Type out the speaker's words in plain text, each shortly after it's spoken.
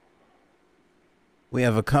We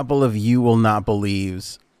have a couple of you will not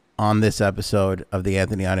believes on this episode of the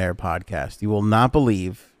Anthony on Air podcast. You will not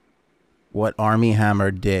believe what Armie Hammer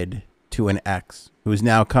did to an ex who is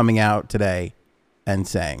now coming out today and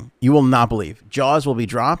saying, you will not believe. Jaws will be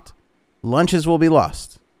dropped. Lunches will be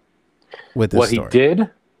lost with this what story. He did,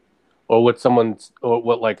 or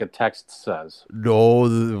what like a text says.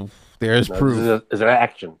 No, there's proof. This is an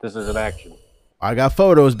action. This is an action. I got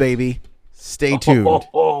photos, baby. Stay tuned.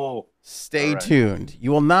 Stay right. tuned. You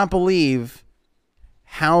will not believe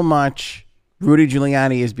how much Rudy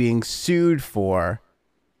Giuliani is being sued for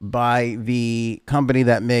by the company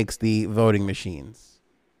that makes the voting machines.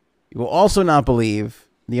 You will also not believe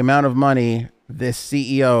the amount of money this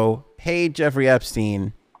CEO paid Jeffrey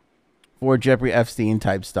Epstein for Jeffrey Epstein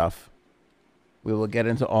type stuff. We will get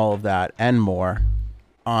into all of that and more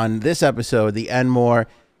on this episode, the and more.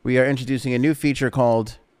 We are introducing a new feature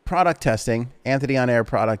called product testing, Anthony on Air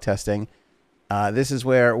product testing. This is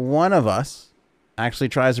where one of us actually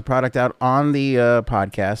tries a product out on the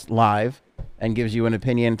podcast live and gives you an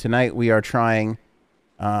opinion. Tonight we are trying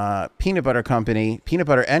Peanut Butter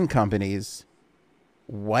and Company's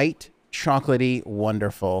white chocolatey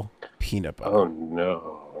wonderful peanut butter. Oh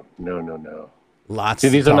no. Lots. See,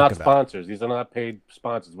 these are not about. sponsors. These are not paid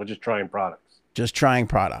sponsors. We're just trying products. Just trying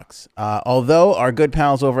products. Although our good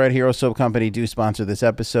pals over at Hero Soap Company do sponsor this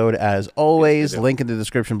episode, as always, link in the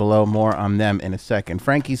description below. More on them in a second.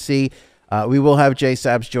 Frankie C. We will have Jay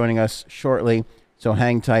Sabs joining us shortly, so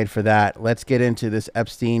hang tight for that. Let's get into this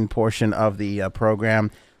Epstein portion of the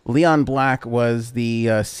program. Leon Black was the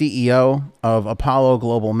CEO of Apollo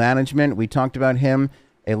Global Management. We talked about him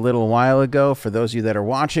a little while ago. For those of you that are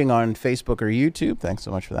watching on Facebook or YouTube, thanks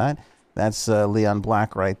so much for that. That's Leon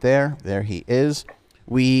Black right there. There he is.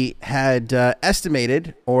 We had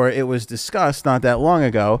estimated, or it was discussed not that long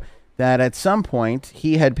ago, that at some point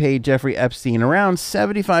he had paid Jeffrey Epstein around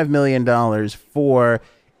 $75 million for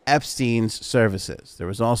Epstein's services. There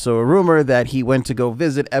was also a rumor that he went to go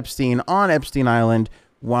visit Epstein on Epstein Island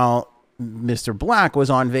while Mr. Black was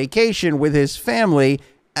on vacation with his family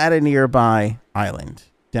at a nearby island,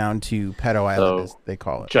 down to Pedo Island, as they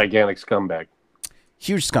call it. Gigantic scumbag.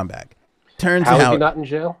 Huge scumbag. Turns How out, is he not in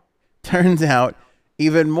jail? Turns out,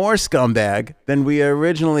 even more scumbag than we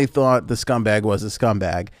originally thought the scumbag was a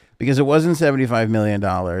scumbag, because it wasn't $75 million.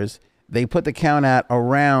 They put the count at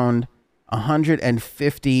around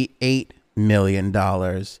 $158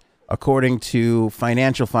 million, according to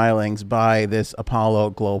financial filings by this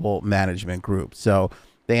Apollo Global Management Group. So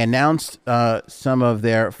they announced some of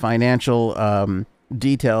their financial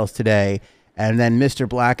details today, and then Mr.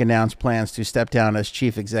 Black announced plans to step down as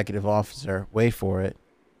chief executive officer. Wait for it.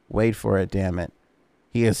 Wait for it, damn it.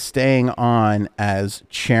 He is staying on as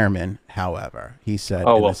chairman, however, he said.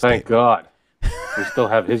 Oh, well, thank God. We still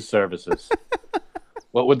have his services.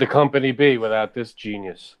 What would the company be without this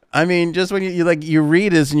genius? I mean, just when you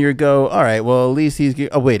read this and you go, all right, well, at least he's,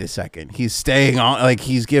 oh, wait a second. He's staying on, like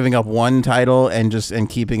he's giving up one title and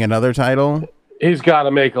keeping another title. He's got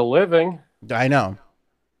to make a living. I know.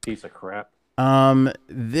 Piece of crap.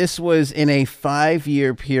 This was in a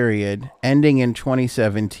 5-year period ending in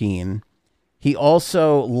 2017. He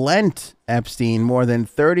also lent Epstein more than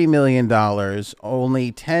 $30 million,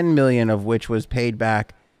 only $10 million of which was paid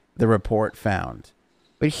back, the report found.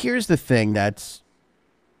 But here's the thing that's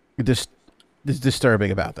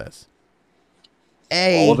disturbing about this.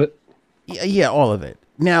 All of it? Yeah, all of it.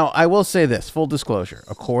 Now, I will say this, full disclosure.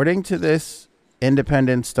 According to this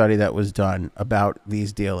independent study that was done about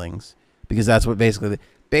these dealings, because that's what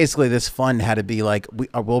basically this fund had to be like,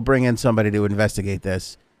 we'll bring in somebody to investigate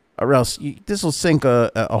this, or else this will sink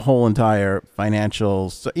a whole entire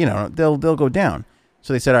financial, they'll go down.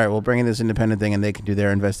 So they said, all right, we'll bring in this independent thing and they can do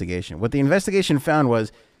their investigation. What the investigation found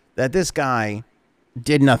was that this guy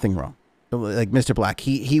did nothing wrong. Like Mr. Black,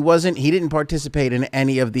 he didn't participate in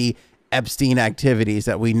any of the Epstein activities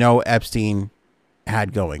that we know Epstein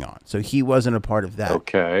had going on. So he wasn't a part of that.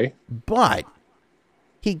 Okay. But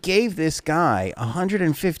he gave this guy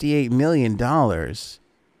 $158 million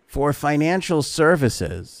for financial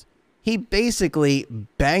services. He basically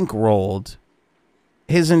bankrolled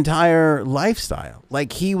his entire lifestyle.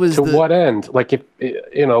 Like he was to what end? Like if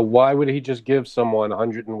why would he just give someone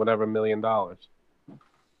 $100 and whatever million?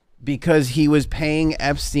 Because he was paying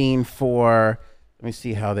Epstein for. Let me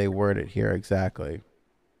see how they word it here exactly.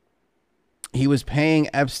 He was paying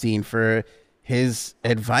Epstein for his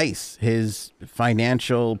advice, his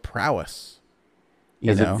financial prowess.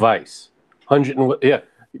 Advice.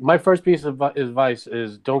 My first piece of advice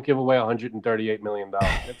is don't give away $138 million.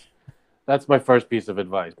 That's my first piece of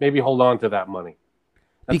advice. Maybe hold on to that money.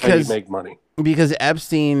 That's how you make money. Because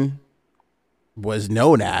Epstein was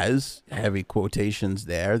known as, heavy quotations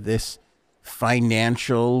there, this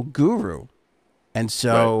financial guru. And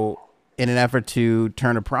so in an effort to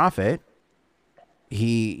turn a profit,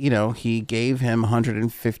 he gave him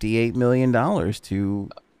 $158 million to.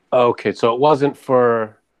 Okay, so it wasn't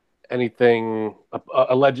for anything,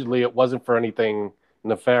 allegedly it wasn't for anything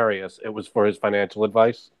nefarious. It was for his financial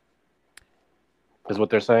advice, is what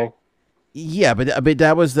they're saying? Yeah, but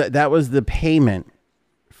that was the payment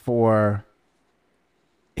for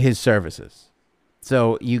his services.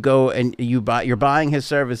 So you go and you're buying his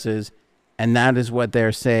services, and that is what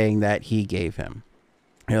they're saying that he gave him.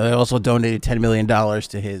 They also donated $10 million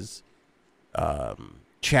to his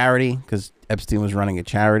charity, because Epstein was running a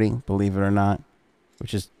charity, believe it or not,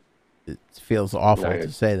 which is, it feels awful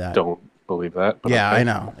to say that. Don't believe that. Yeah, okay. I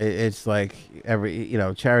know. It's like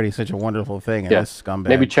charity is such a wonderful thing. And this scumbag.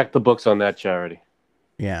 Maybe check the books on that charity.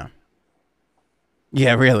 Yeah.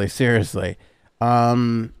 Yeah, really, seriously.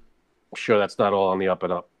 Sure, that's not all on the up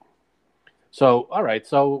and up. So, all right.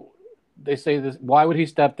 So they say this. Why would he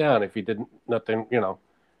step down if he didn't nothing?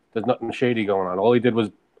 There's nothing shady going on. All he did was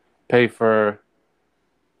pay for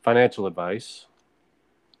financial advice.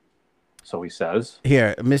 So he says.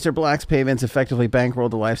 Here, Mr. Black's payments effectively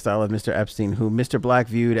bankrolled the lifestyle of Mr. Epstein, who Mr. Black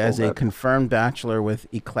viewed as a confirmed bachelor with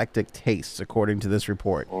eclectic tastes, according to this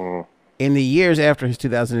report. In the years after his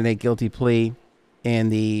 2008 guilty plea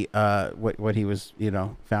and the what he was,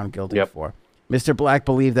 found guilty for, Mr. Black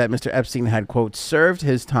believed that Mr. Epstein had, quote, served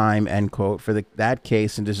his time, end quote, for that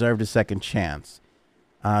case and deserved a second chance.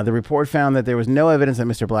 The report found that there was no evidence that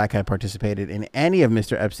Mr. Black had participated in any of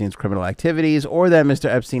Mr. Epstein's criminal activities or that Mr.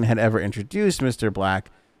 Epstein had ever introduced Mr.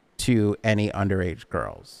 Black to any underage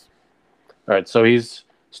girls. All right, so he's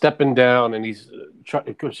stepping down, and he's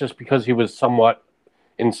just because he was somewhat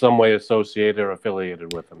in some way associated or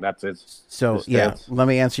affiliated with him. That's his. So, his stance. Let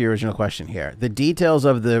me answer your original question here. The details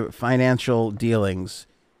of the financial dealings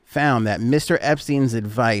found that Mr. Epstein's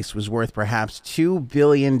advice was worth perhaps $2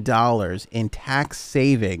 billion in tax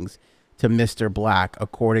savings to Mr. Black,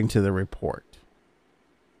 according to the report.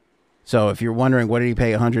 So if you're wondering, what did he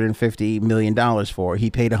pay $150 million for?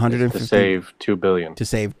 He paid $150 to save $2 billion. To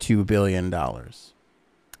save $2 billion.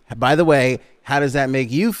 By the way, how does that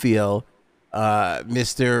make you feel,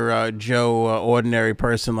 Mr. Joe, ordinary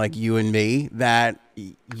person like you and me, that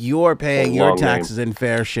you're paying your taxes and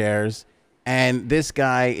fair shares, and this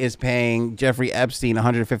guy is paying Jeffrey Epstein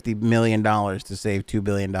 $150 million to save $2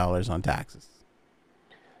 billion on taxes?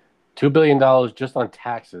 $2 billion just on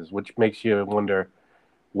taxes, which makes you wonder,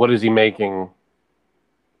 what is he making,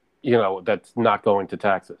 that's not going to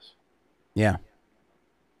taxes? Yeah.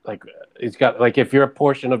 Like, it's got, like, if you're a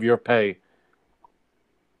portion of your pay,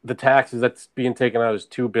 the taxes that's being taken out is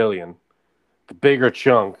 $2 billion. The bigger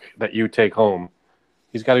chunk that you take home,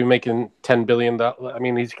 he's got to be making $10 billion. I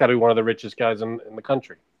mean, he's got to be one of the richest guys in the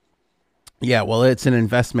country. Yeah, well, it's an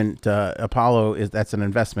investment. Apollo that's an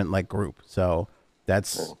investment like group. So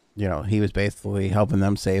that's he was basically helping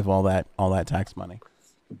them save all that tax money.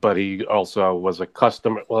 But he also was a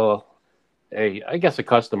customer. Well, I guess a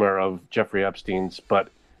customer of Jeffrey Epstein's. But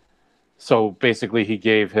so basically, he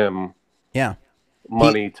gave him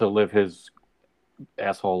money to live his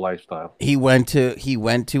asshole lifestyle. He went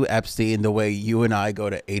to Epstein the way you and I go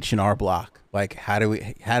to H&R Block. Like,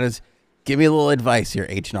 give me a little advice here,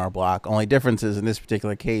 H&R Block. Only difference is in this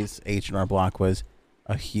particular case, H&R Block was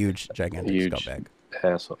a gigantic scumbag.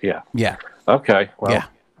 Asshole. Yeah. Yeah. Okay. Well, yeah.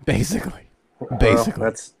 Basically. Well,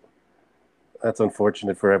 that's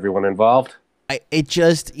unfortunate for everyone involved. It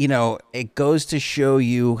just, it goes to show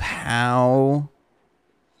you how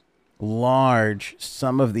large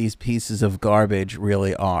some of these pieces of garbage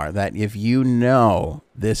really are. That if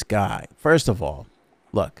this guy, first of all,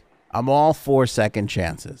 look, I'm all for second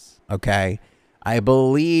chances. Okay. I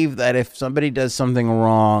believe that if somebody does something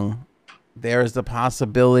wrong, there's the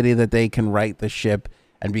possibility that they can right the ship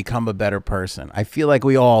and become a better person. I feel like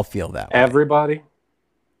we all feel that way. Everybody?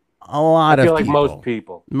 A lot of people. I feel like most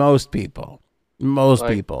people. Most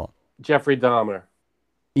people. Jeffrey Dahmer.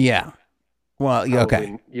 Yeah. Well,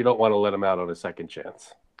 okay. You don't want to let him out on a second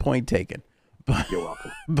chance. Point taken. But, you're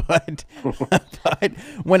welcome. But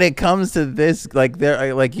when it comes to this, like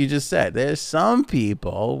you just said, there's some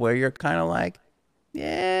people where you're kind of like,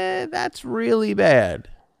 yeah, that's really bad.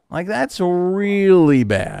 Like, that's really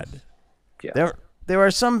bad. Yeah. There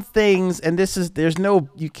are some things, and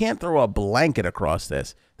you can't throw a blanket across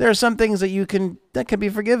this. There are some things that can be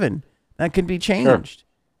forgiven, that can be changed.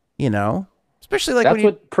 Sure. Especially like that's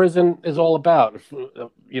what prison is all about.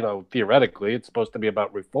 Theoretically, it's supposed to be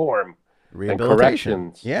about reform and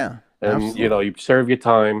corrections. Yeah, and absolutely. You serve your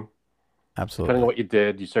time. Absolutely. Depending on what you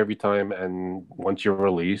did, you serve your time, and once you're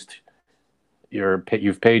released,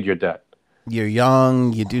 you've paid your debt. You're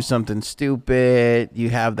young, you do something stupid, you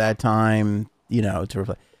have that time, to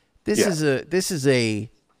reflect. This is a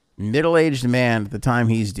middle-aged man at the time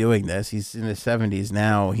he's doing this. He's in his 70s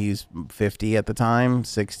now. He's 50 at the time,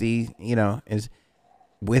 60, is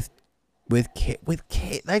with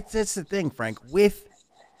kids. That's the thing, Frank. With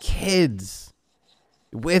kids.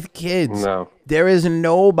 No. There is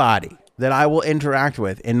nobody that I will interact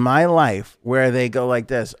with in my life where they go like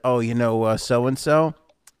this. Oh, so-and-so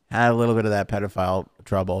had a little bit of that pedophile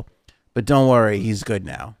trouble, but don't worry, he's good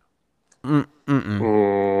now. Not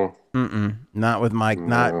with Mike.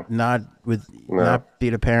 No. Not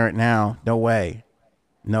being a parent now. No way.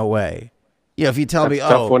 If you tell me,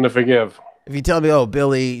 tough one to forgive. If you tell me,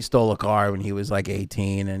 Billy stole a car when he was like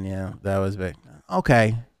 18, and that was big.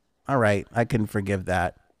 Okay, all right, I can forgive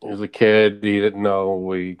that. He was a kid. He didn't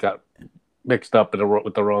know. He got mixed up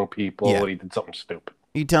with the wrong people. Yeah. He did something stupid.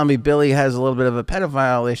 You tell me Billy has a little bit of a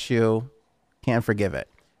pedophile issue, can't forgive it.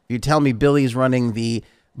 You tell me Billy's running the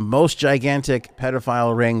most gigantic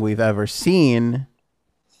pedophile ring we've ever seen.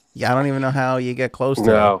 Yeah, I don't even know how you get close to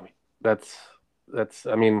No, that's.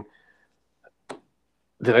 I mean,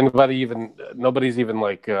 did anybody even? Nobody's even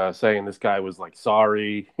like saying this guy was like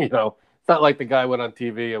sorry. It's not like the guy went on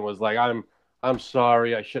TV and was like, I'm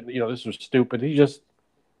sorry. I shouldn't. This was stupid. He just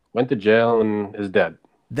went to jail and is dead.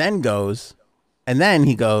 Then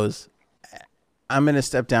he goes, I'm going to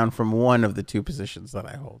step down from one of the two positions that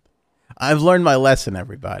I hold. I've learned my lesson,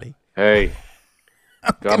 everybody. Hey,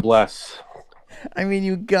 God bless. I mean,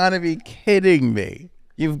 you got to be kidding me.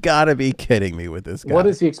 You've got to be kidding me with this guy. What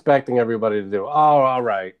is he expecting everybody to do? Oh, all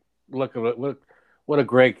right. Look, what a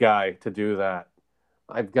great guy to do that.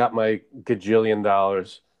 I've got my gajillion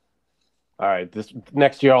dollars. All right, this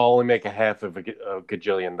next year I'll only make a half of a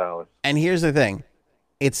gajillion dollars. And here's the thing.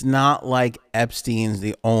 It's not like Epstein's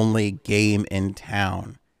the only game in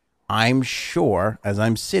town. I'm sure, as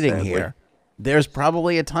I'm sitting here, there's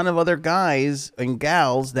probably a ton of other guys and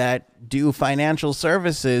gals that do financial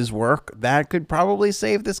services work that could probably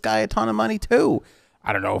save this guy a ton of money too.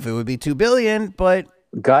 I don't know if it would be $2 billion, but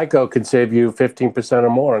Geico could save you 15% or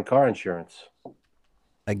more on car insurance.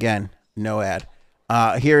 Again, no ad.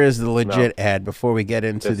 Here is the legit ad before we get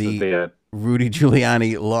into the Rudy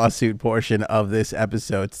Giuliani lawsuit portion of this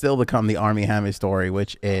episode. Still to come, the Armie Hammer story,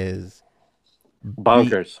 which is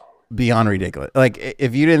bonkers. Beyond ridiculous. Like,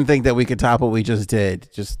 if you didn't think that we could top what we just did,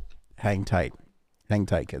 just hang tight. Hang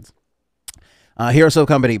tight, kids. Hero Soap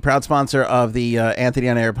Company, proud sponsor of the Anthony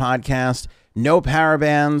on Air podcast. No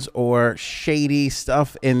parabens or shady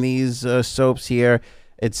stuff in these soaps here.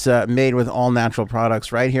 It's made with all natural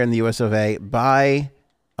products right here in the US of A by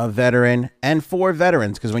a veteran and for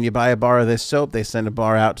veterans. Because when you buy a bar of this soap, they send a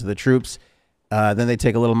bar out to the troops. Then they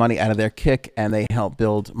take a little money out of their kick and they help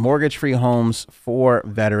build mortgage-free homes for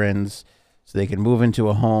veterans so they can move into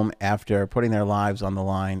a home after putting their lives on the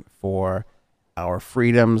line for our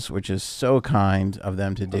freedoms, which is so kind of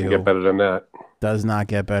them to do. Doesn't get better than that. Does not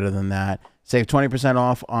get better than that. Save 20%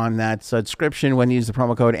 off on that subscription when you use the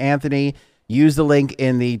promo code Anthony. Use the link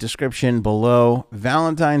in the description below.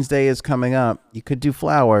 Valentine's Day is coming up. You could do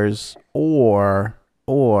flowers or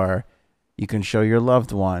you can show your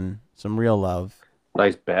loved one some real love.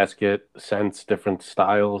 Nice basket, scents, different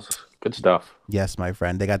styles. Good stuff. Yes, my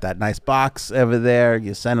friend. They got that nice box over there.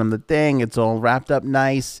 You send them the thing. It's all wrapped up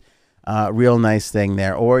nice. Real nice thing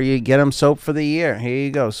there. Or you get them soap for the year. Here you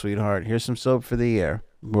go, sweetheart. Here's some soap for the year.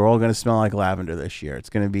 We're all going to smell like lavender this year. It's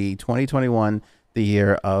going to be 2021, the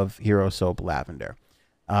year of Hero Soap Lavender.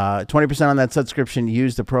 20% on that subscription.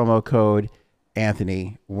 Use the promo code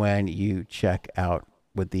Anthony when you check out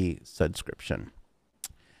with the subscription.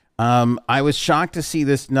 I was shocked to see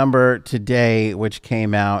this number today, which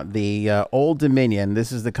came out. The Old Dominion,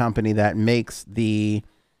 this is the company that makes the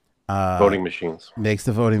voting machines. Makes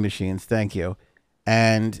the voting machines. Thank you.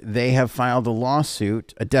 And they have filed a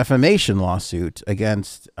lawsuit, a defamation lawsuit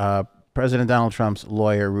against President Donald Trump's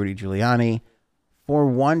lawyer, Rudy Giuliani, for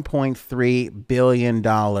 $1.3 billion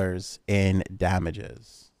in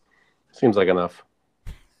damages. Seems like enough.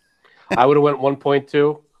 I would have went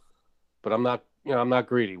 1.2, but I'm not. I'm not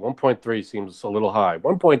greedy. 1.3 seems a little high.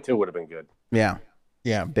 1.2 would have been good. Yeah,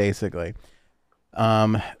 basically.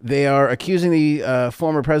 They are accusing the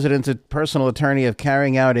former president's personal attorney of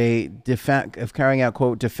carrying out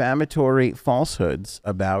quote defamatory falsehoods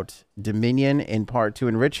about Dominion, in part to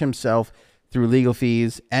enrich himself through legal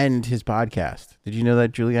fees and his podcast. Did you know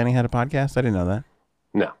that Giuliani had a podcast? I didn't know that.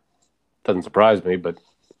 No, doesn't surprise me, but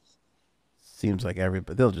seems like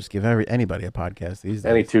they'll just give anybody a podcast these days.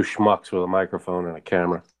 Any two schmucks with a microphone and a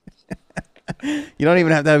camera. You don't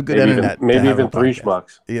even have to have good internet. Maybe to have even a three podcast.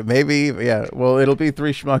 schmucks. Yeah, maybe. Yeah. Well, it'll be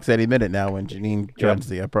three schmucks any minute now when Janine joins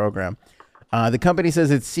the program. The company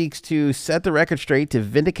says it seeks to set the record straight to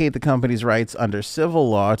vindicate the company's rights under civil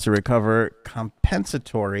law to recover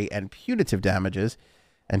compensatory and punitive damages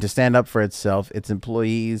and to stand up for itself, its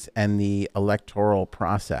employees, and the electoral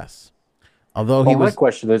process. Although my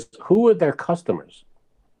question is, who are their customers?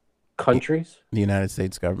 Countries? The United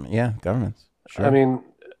States government. Yeah, governments. Sure. I mean,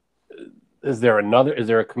 is there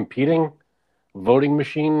a competing voting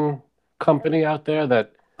machine company out there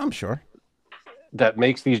that I'm sure that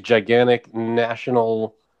makes these gigantic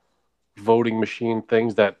national voting machine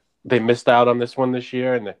things that they missed out on this one this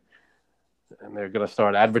year, and they're going to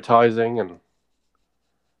start advertising? And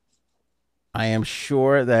I am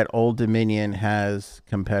sure that Old Dominion has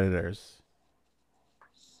competitors.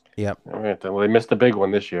 Yep. All right, well, they missed a big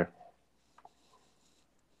one this year.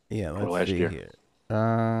 Yeah, let's see here.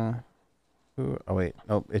 Oh wait,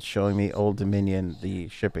 it's showing me Old Dominion, the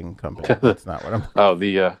shipping company. That's not what I'm. Oh,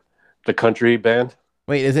 the country band.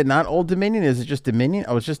 Wait, is it not Old Dominion? Is it just Dominion?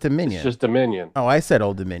 Oh, it's just Dominion. It's just Dominion. Oh, I said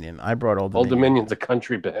Old Dominion. I brought Old Dominion. Old Dominion's a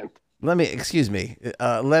country band.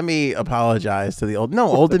 Let me apologize to the old. No,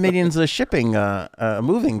 Old Dominion's a shipping,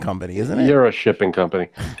 moving company, isn't it? You're a shipping company.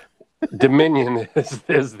 Dominion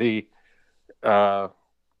is the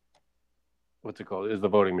what's it called? Is the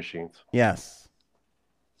voting machines? Yes.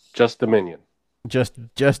 Just Dominion. Just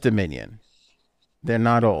Dominion. They're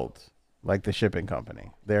not old like the shipping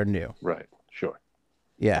company. They're new. Right. Sure.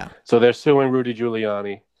 Yeah. So they're suing Rudy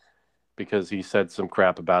Giuliani because he said some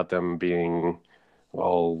crap about them being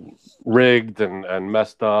rigged and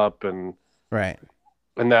messed up and right.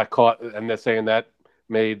 And they're saying that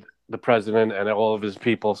made the president and all of his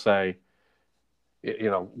people say,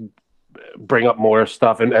 bring up more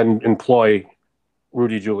stuff and employ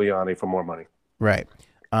Rudy Giuliani for more money. Right.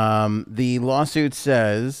 The lawsuit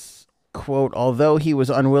says, quote, although he was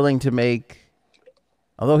unwilling to make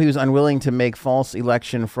false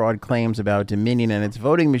election fraud claims about Dominion and its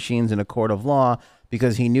voting machines in a court of law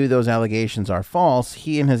because he knew those allegations are false,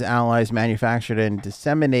 he and his allies manufactured and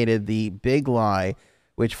disseminated the big lie,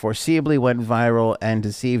 which foreseeably went viral and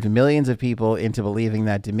deceived millions of people into believing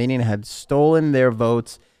that Dominion had stolen their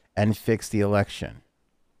votes and fixed the election.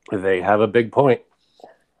 They have a big point.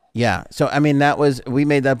 Yeah. So, I mean, we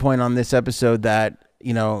made that point on this episode that,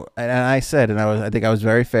 and I said, I think I was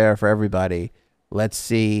very fair for everybody. Let's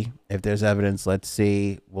see if there's evidence. Let's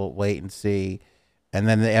see. We'll wait and see. And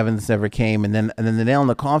then the evidence never came. And then the nail in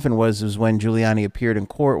the coffin was when Giuliani appeared in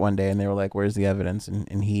court one day and they were like, where's the evidence?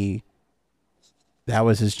 And that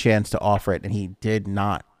was his chance to offer it. And he did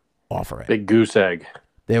not offer it. Big goose egg.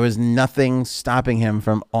 There was nothing stopping him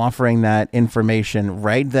from offering that information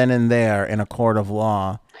right then and there in a court of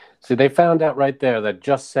law. See, they found out right there that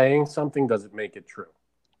just saying something doesn't make it true.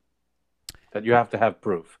 That you have to have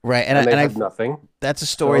proof. Right. And they have nothing. That's a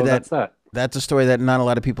story that's a story that not a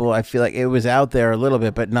lot of people, I feel like it was out there a little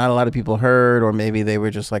bit, but not a lot of people heard, or maybe they were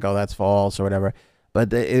just like, oh, that's false or whatever.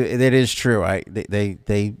 But it is true.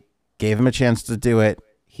 They gave him a chance to do it.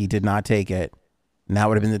 He did not take it. Now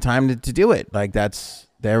would have been the time to do it. Like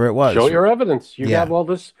there it was. Show your evidence. You have all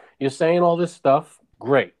this. You're saying all this stuff.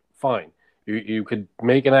 Great. Fine. You could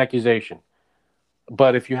make an accusation.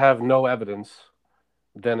 But if you have no evidence,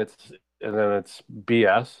 then it's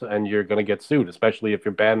BS and you're going to get sued, especially if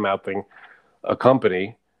you're bad-mouthing a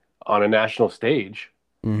company on a national stage.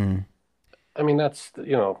 Mm-hmm. I mean, that's,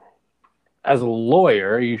 as a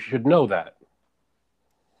lawyer, you should know that.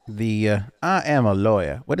 I am a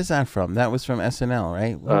lawyer. What is that from? That was from SNL,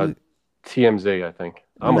 right? TMZ, I think.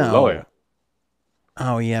 I'm a lawyer.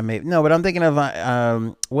 Oh, yeah, maybe. No, but I'm thinking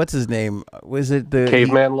of, what's his name? Was it the...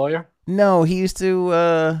 Caveman lawyer? No, he used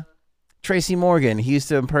to, Tracy Morgan. He used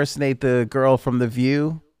to impersonate the girl from The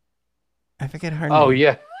View. I forget her name. Oh,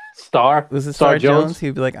 yeah. Star? Was it Star Jones?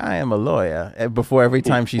 He'd be like, I am a lawyer. And before every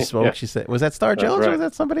time she spoke, she said, was that Star Jones or was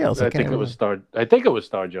that somebody else? I think it was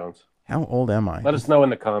Star Jones. How old am I? Let us know in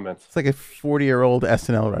the comments. It's like a 40-year-old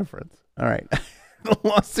SNL reference. All right. The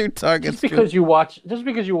lawsuit targets... Just because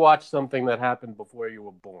you watch something that happened before you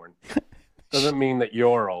were born doesn't mean that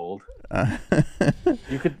you're old.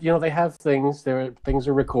 You could, they have things. Things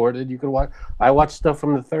are recorded. You can watch. I watch stuff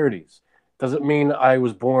from the 30s. Doesn't mean I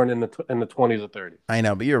was born in the 20s or 30s. I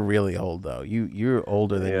know, but you're really old though. You're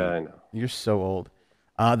older than I know. You're so old.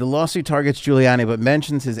 The lawsuit targets Giuliani, but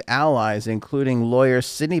mentions his allies, including lawyer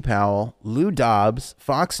Sidney Powell, Lou Dobbs,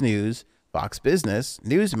 Fox News, Fox Business,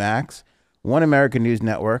 Newsmax, One American News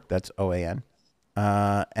Network, that's OAN,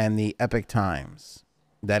 and the Epoch Times,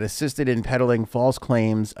 that assisted in peddling false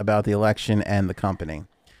claims about the election and the company.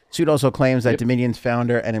 Suit also claims that Yep. Dominion's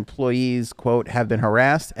founder and employees, quote, have been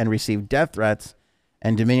harassed and received death threats,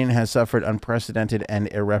 and Dominion has suffered unprecedented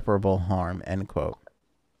and irreparable harm, end quote.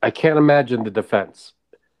 I can't imagine the defense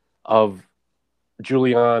of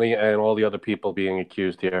Giuliani and all the other people being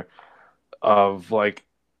accused here of like,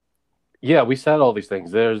 yeah, we said all these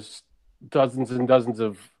things. There's dozens and dozens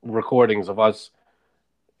of recordings of us,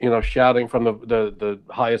 shouting from the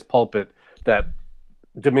highest pulpit that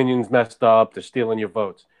Dominion's messed up, they're stealing your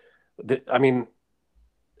votes. I mean,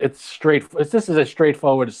 this is as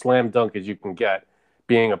straightforward a slam dunk as you can get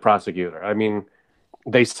being a prosecutor. I mean,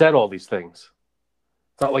 they said all these things.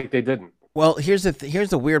 It's not like they didn't. Well, here's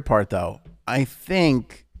the weird part, though. I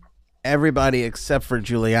think everybody except for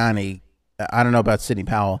Giuliani, I don't know about Sidney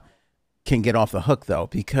Powell, can get off the hook, though,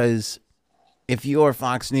 because if you're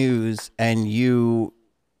Fox News and you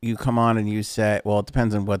come on and you say, well, it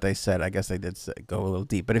depends on what they said. I guess they did go a little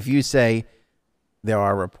deep. But if you say there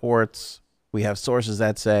are reports, we have sources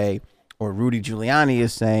that say, or Rudy Giuliani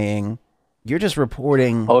is saying, you're just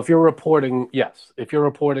reporting. Oh, if you're reporting, yes. If you're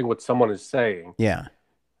reporting what someone is saying, yeah,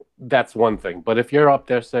 that's one thing. But if you're up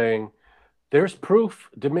there saying, there's proof,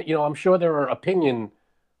 I'm sure there are opinion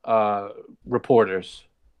reporters,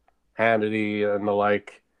 Hannity and the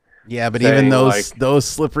like. Yeah, but even those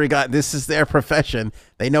slippery guys, this is their profession.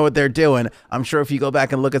 They know what they're doing. I'm sure if you go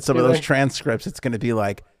back and look at some of those transcripts, it's going to be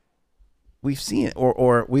like, we've seen it,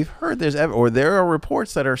 or we've heard or there are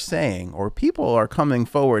reports that are saying, or people are coming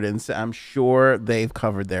forward and say, I'm sure they've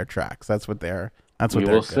covered their tracks. That's what we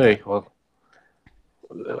will see. Well,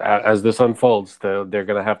 as this unfolds, they're going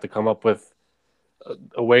to have to come up with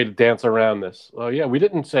a way to dance around this. Well, yeah, we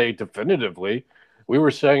didn't say definitively. We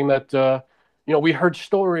were saying that, we heard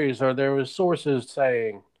stories or there was sources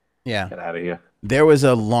saying. Yeah. Get out of here. There was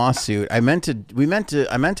a lawsuit. I meant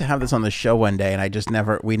to have this on the show one day,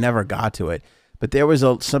 and we never got to it. But there was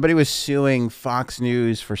somebody was suing Fox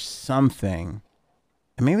News for something,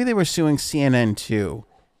 and maybe they were suing CNN too.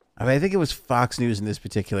 I think it was Fox News in this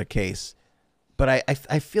particular case. But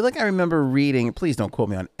I feel like I remember reading. Please don't quote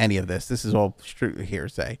me on any of this. This is all strictly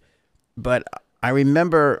hearsay. But I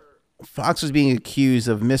remember Fox was being accused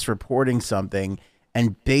of misreporting something.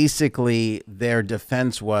 And basically, their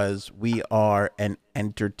defense was, we are an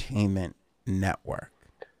entertainment network.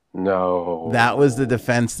 No. That was the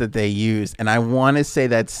defense that they used. And I want to say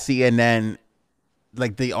that CNN,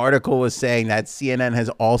 like the article was saying that CNN has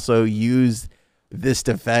also used this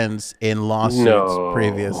defense in lawsuits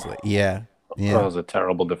previously. Yeah. Those are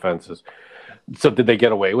terrible defenses. So did they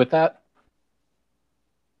get away with that?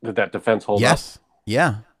 Did that defense hold up? Yes.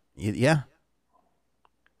 Yeah.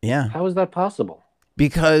 How is that possible?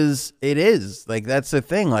 Because it is. Like, that's the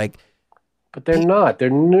thing. Like, but they're not. They're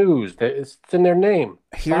news. It's in their name.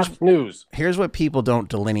 Fox News. Here's what people don't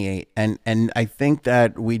delineate. And I think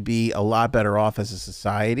that we'd be a lot better off as a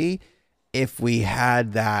society if we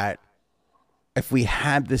had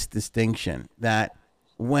this distinction that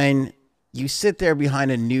when you sit there behind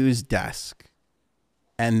a news desk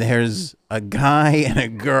and there's a guy and a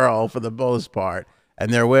girl for the most part,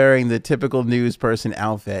 and they're wearing the typical news person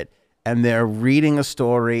outfit, and they're reading a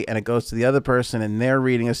story, and it goes to the other person, and they're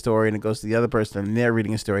reading a story, and it goes to the other person, and they're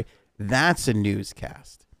reading a story. That's a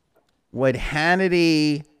newscast. What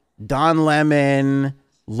Hannity, Don Lemon,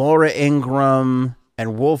 Laura Ingraham,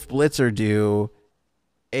 and Wolf Blitzer do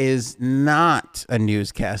is not a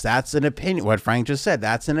newscast. That's an opinion. What Frank just said,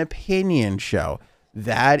 that's an opinion show.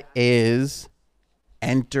 That is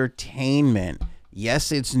entertainment.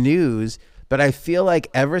 Yes, it's news, but I feel like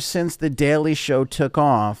ever since The Daily Show took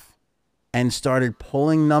off and started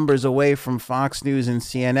pulling numbers away from Fox News and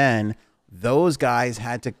CNN, those guys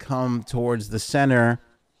had to come towards the center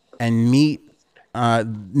and meet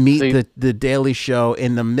the Daily Show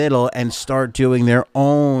in the middle and start doing their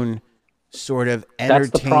own sort of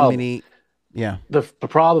entertainment-y. Yeah. The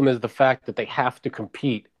problem is the fact that they have to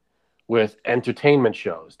compete with entertainment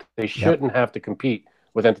shows. They shouldn't have to compete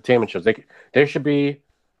with entertainment shows. There should be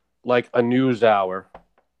like a news hour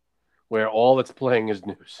where all it's playing is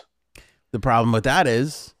news. The problem with that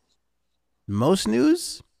is most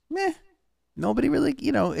news, nobody really,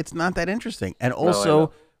 it's not that interesting. And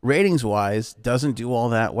also, ratings-wise, doesn't do all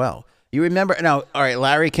that well. You remember, now, all right,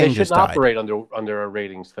 Larry King just died. They shouldn't operate under a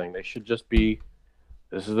ratings thing. They should just be,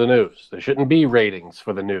 this is the news. There shouldn't be ratings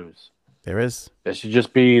for the news. There is. There should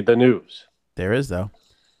just be the news. There is, though.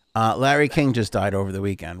 Larry King just died over the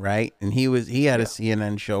weekend, right? And he had a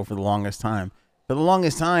CNN show for the longest time. For the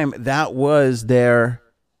longest time, that was their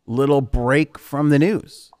little break from the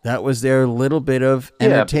news. That was their little bit of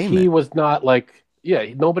entertainment. He was not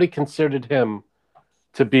nobody considered him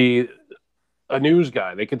to be a news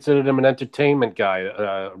guy. They considered him an entertainment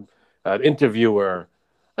guy, an interviewer.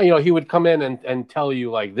 He would come in and tell you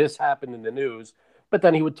like this happened in the news, but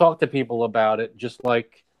then he would talk to people about it just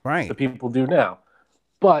like the people do now.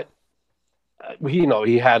 But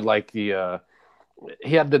he had like he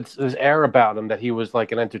had this air about him that he was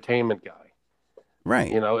like an entertainment guy.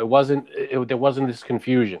 Right. There wasn't this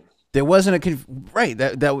confusion. There wasn't right.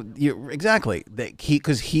 Exactly. There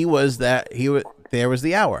was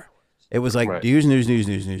the hour. It was like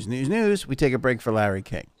news. We take a break for Larry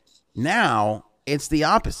King. Now it's the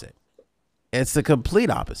opposite. It's the complete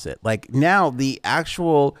opposite. Like now the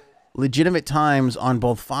actual legitimate times on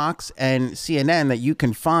both Fox and CNN that you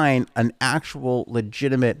can find an actual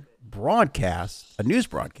legitimate broadcast, a news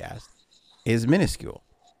broadcast, is minuscule.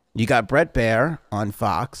 You got Brett Baer on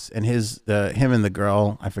Fox and him and the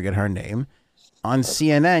girl, I forget her name. On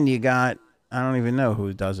CNN, you got, I don't even know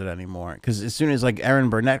who does it anymore. Because as soon as like Erin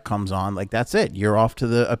Burnett comes on, like that's it. You're off to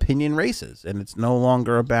the opinion races. And it's no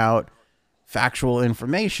longer about factual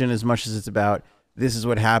information as much as it's about this is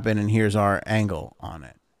what happened and here's our angle on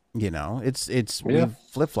it. We've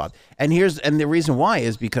flip-flopped. And the reason why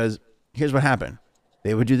is because here's what happened.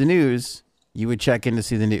 They would do the news. You would check in to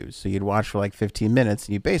see the news. So you'd watch for like 15 minutes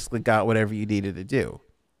and you basically got whatever you needed to do,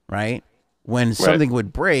 right? When something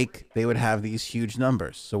would break, they would have these huge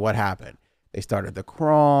numbers. So what happened? They started the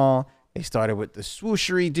crawl. They started with the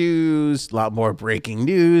swooshery do's, a lot more breaking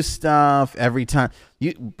news stuff. Every time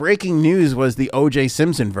breaking news was the O.J.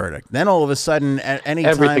 Simpson verdict. Then all of a sudden,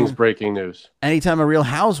 everything's breaking news. Anytime a Real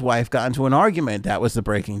Housewife got into an argument, that was the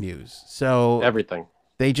breaking news. So everything.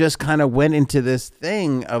 They just kind of went into this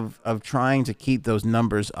thing of trying to keep those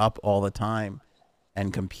numbers up all the time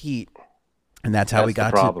and compete. And that's how we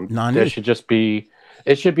got to non-news. It should be,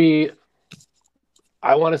 this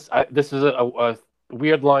is a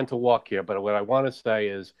weird line to walk here, but what I want to say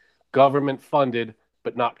is government funded,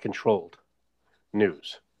 but not controlled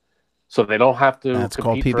news. So they don't have to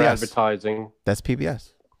compete for advertising. That's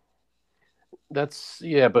PBS. But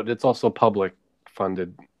it's also public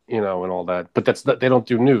funded. And all that. But they don't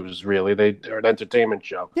do news, really. They're an entertainment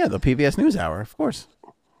show. Yeah, the PBS NewsHour, of course.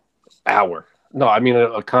 Hour. No, I mean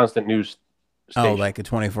a constant news station. Oh, like a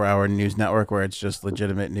 24-hour news network where it's just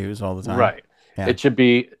legitimate news all the time? Right. Yeah. It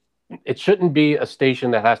shouldn't be a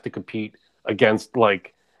station that has to compete against,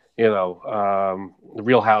 like, the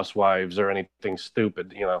Real Housewives or anything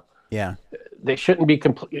stupid, Yeah. They shouldn't be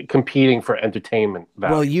competing for entertainment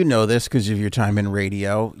value. Well, you know this because of your time in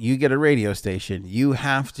radio. You get a radio station. You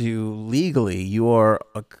have to legally, you are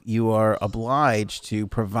obliged to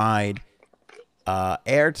provide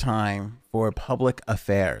airtime for public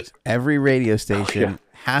affairs. Every radio station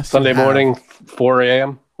has to Sunday morning, 4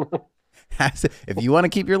 a.m. If you want to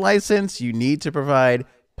keep your license, you need to provide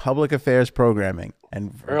public affairs programming.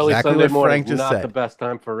 And early exactly Sunday what morning, Frank just not said. the best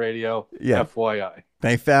time for radio. Yeah. FYI.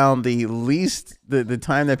 They found the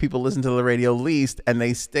time that people listen to the radio least, and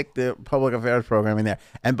they stick the public affairs programming there.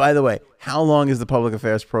 And by the way, how long is the public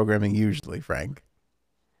affairs programming usually, Frank?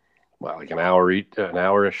 Well, like an hour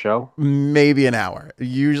a show? Maybe an hour.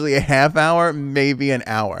 Usually a half hour, maybe an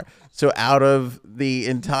hour. So out of the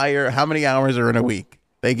entire, how many hours are in a week?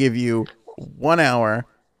 They give you 1 hour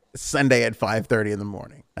Sunday at 5:30 in the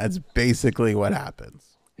morning. That's basically what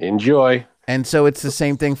happens. Enjoy. And so it's the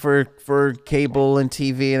same thing for cable and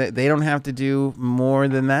TV. And they don't have to do more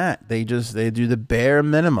than that. They do the bare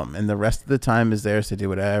minimum, and the rest of the time is theirs to do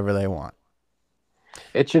whatever they want.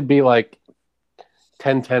 It should be like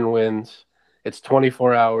 10-10 wins. It's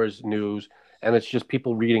 24 hours news, and it's just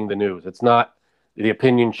people reading the news. It's not the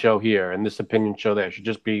opinion show here and this opinion show there. It should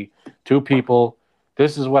just be two people.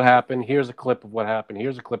 This is what happened. Here's a clip of what happened.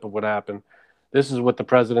 Here's a clip of what happened. This is what the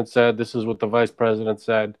president said. This is what the vice president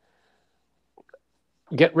said.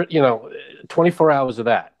 Get 24 hours of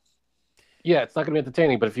that. Yeah, it's not going to be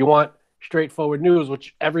entertaining, but if you want straightforward news,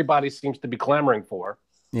 which everybody seems to be clamoring for,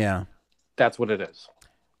 that's what it is.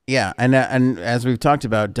 Yeah, and as we've talked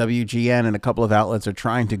about, WGN and a couple of outlets are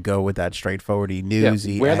trying to go with that straightforwardy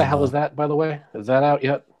newsy. Where the hell is that, by the way? Is that out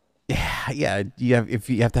yet? Yeah. You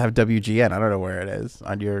have to have WGN. I don't know where it is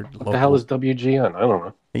on your. What the hell is WGN? I don't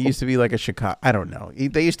know. It used to be like a Chicago. I don't know.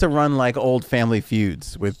 They used to run like old Family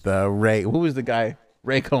Feuds with Ray. Who was the guy?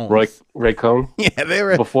 Ray Combs. Ray Combs. Yeah, they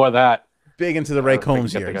were before that. Big into the Ray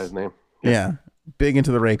Combs years. The guy's name. Yeah, big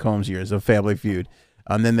into the Ray Combs years of Family Feud.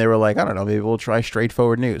 And then they were like, I don't know, maybe we'll try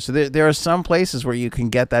straightforward news. So there are some places where you can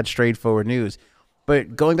get that straightforward news.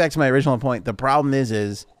 But going back to my original point, the problem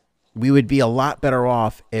is we would be a lot better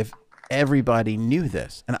off if everybody knew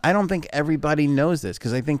this. And I don't think everybody knows this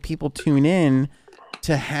because I think people tune in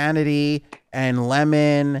to Hannity and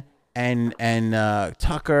Lemon and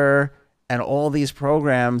Tucker and all these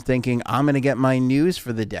programs thinking I'm going to get my news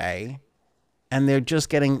for the day, and they're just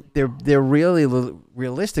getting they're really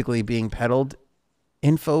realistically being peddled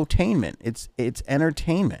infotainment. It's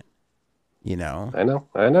entertainment, you know.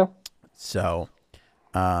 I know. So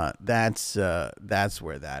that's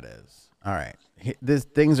where that is. All right.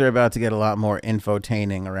 Things are about to get a lot more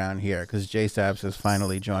infotaining around here because J Sabs has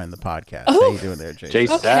finally joined the podcast. How you doing there, J? J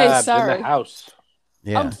Sabs in the house.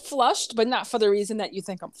 Yeah. I'm flushed, but not for the reason that you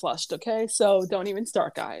think I'm flushed. Okay, so don't even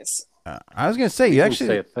start, guys. I was gonna say you actually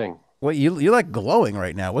say a thing. What you're like glowing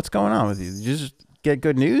right now. What's going on with you? Did you just get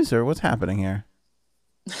good news, or what's happening here?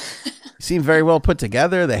 You seem very well put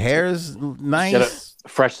together. The hair's nice. Get a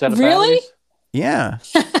fresh set of Really? batteries? Yeah.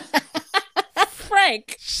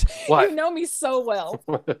 Frank, What? you know me so well.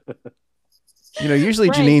 You know, usually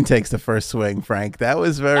Frank. Janine takes the first swing, Frank. That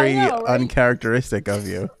was very I know, right? uncharacteristic of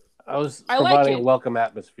you. I was I like providing it. a welcome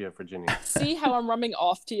atmosphere for Ginny. See how I'm rubbing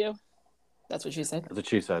off to you? That's what she said. That's what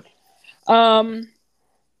she said.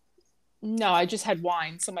 No, I just had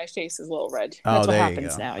wine, so my face is a little red. Oh, That's what there happens you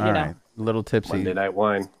go. now, All you know. right. Little tipsy. Monday night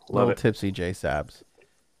wine. Love Little it. tipsy J Sabs.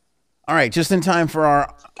 All right, just in time for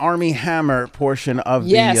our Army Hammer portion of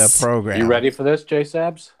Yes. the program. You ready for this, J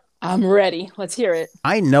Sabs? I'm ready. Let's hear it.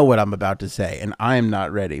 I know what I'm about to say, and I'm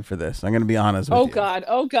not ready for this. I'm going to be honest with Oh you. God.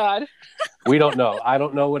 Oh God. We don't know. I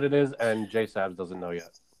don't know what it is, and J Sabs doesn't know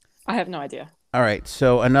yet. I have no idea. All right,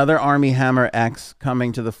 so another Army Hammer X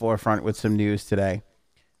coming to the forefront with some news today.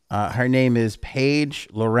 Her name is Paige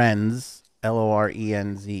Lorenz,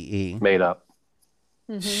 Lorenze. Made up.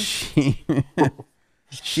 She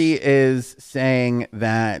she is saying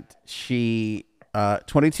that she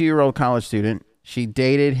 22-year-old college student. She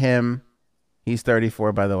dated him. He's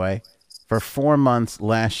 34, by the way, for 4 months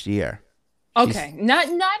last year. Okay. Not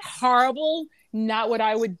horrible. Not what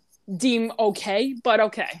I would deem okay, but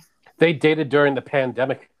okay. They dated during the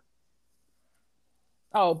pandemic.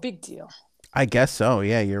 Oh, big deal. I guess so.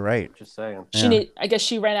 Yeah, you're right. Just saying. Yeah. I guess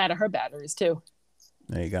she ran out of her batteries too.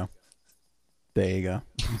 There you go. There you go.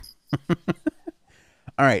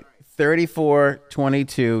 All right. 34,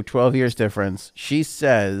 22, 12 years difference. She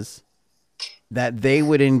says that they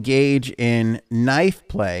would engage in knife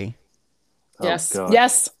play. Yes. God.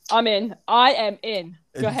 Yes. I'm in. I am in.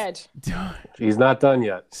 Go ahead. He's not done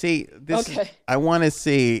yet. See, this Okay. I want to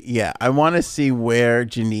see, I want to see where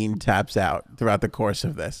Janine taps out throughout the course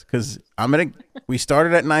of this, because we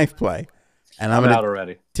started at knife play, and I'm I'm out gonna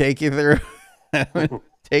already. take you through,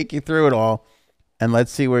 take you through it all, and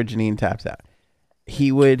let's see where Janine taps out.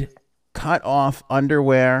 He would cut off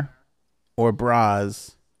underwear or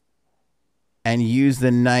bras and use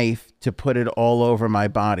the knife to put it all over my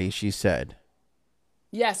body, she said.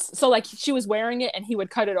 Yes. So like she was wearing it and he would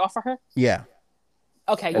cut it off for her. Yeah,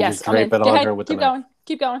 Okay. And yes. just I'm in. drape it Go on ahead. her with the Keep knife. going.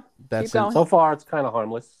 Keep going. That's Keep going. So far, it's kind of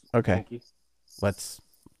harmless. Okay. Pinky. let's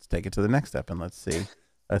take it to the next step and let's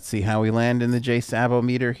see how we land in the J Sabo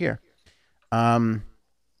meter here.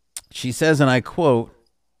 She says, and I quote,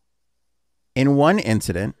 in one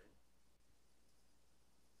incident,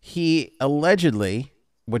 he allegedly,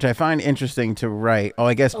 which I find interesting to write. Oh,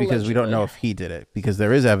 I guess because we don't know if he did it, because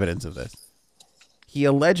there is evidence of this. He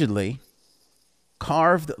allegedly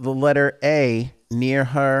carved the letter A near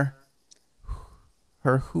her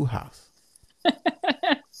house.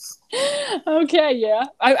 Okay, yeah.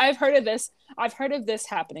 I've heard of this. I've heard of this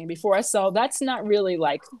happening before, so that's not really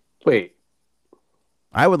like. Wait,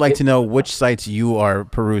 I would like to know which sites you are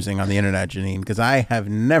perusing on the internet, Janine, because I have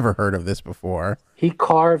never heard of this before. he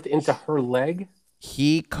carved into her leg?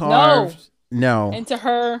 He carved no Into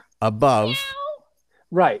her. above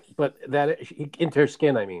Right, but that into her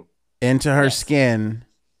skin, I mean. into her Yes. skin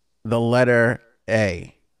the letter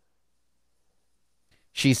A.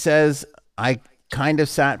 She says, I kind of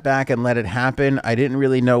sat back and let it happen. I didn't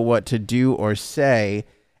really know what to do or say.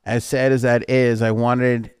 As sad as that is, I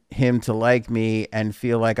wanted him to like me and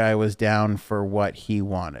feel like I was down for what he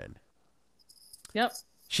wanted. Yep.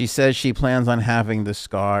 She says she plans on having the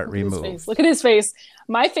scar Look at his removed. face. Look at his face.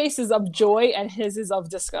 My face is of joy and his is of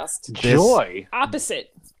disgust. Joy.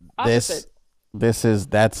 Opposite. This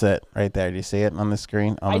that's it right there. Do you see it on the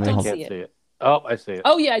screen? Oh, I let me don't hold- see Can't it. see it. Oh, I see it.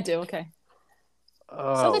 Oh yeah, I do. Okay.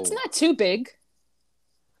 Oh, So that's not too big.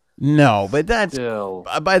 No, but that's still.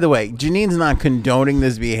 by the way, Janine's not condoning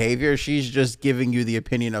this behavior. She's just giving you the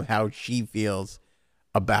opinion of how she feels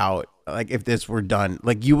about, like, if this were done.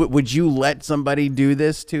 Like, would you let somebody do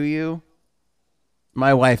this to you?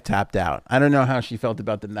 My wife tapped out. I don't know how she felt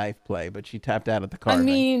about the knife play, but she tapped out at the I carving.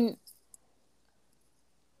 mean,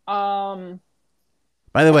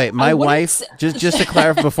 By the way, my wouldn't wife, say- just to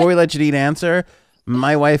clarify, before we let Janine answer,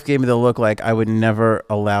 My wife gave me the look like I would never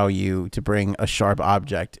allow you to bring a sharp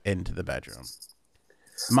object into the bedroom.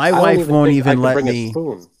 My wife won't even let me.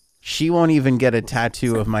 She won't even get a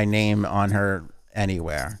tattoo of my name on her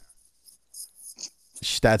anywhere.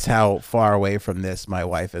 That's how far away from this my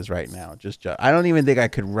wife is right now. I don't even think I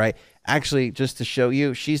could write. Actually, just to show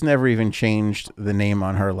you, she's never even changed the name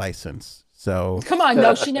on her license. So come on,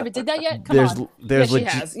 no, she never did that yet. Come on. Yes, she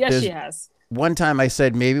has. Yes, she has. One time I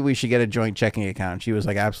said maybe we should get a joint checking account. She was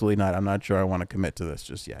like, absolutely not. I'm not sure I want to commit to this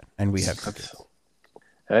just yet. And we have kids.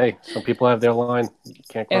 Hey, some people have their line. You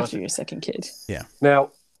can't cross after your second kid. Yeah.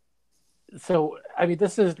 Now, so I mean,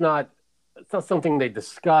 this is not. It's not something they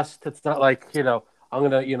discussed. It's not like I'm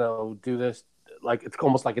gonna do this. Like it's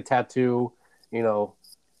almost like a tattoo.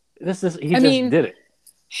 This is he just did it.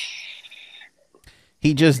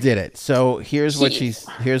 He just did it. So here's what she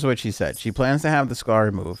said. She plans to have the scar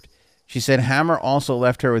removed. She said Hammer also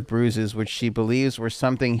left her with bruises, which she believes were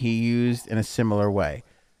something he used in a similar way.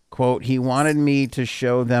 Quote, he wanted me to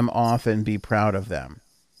show them off and be proud of them.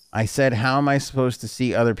 I said, how am I supposed to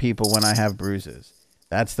see other people when I have bruises?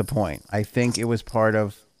 That's the point. I think it was part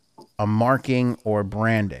of a marking or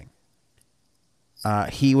branding.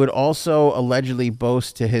 He would also allegedly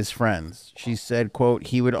boast to his friends. She said, quote,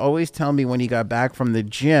 he would always tell me when he got back from the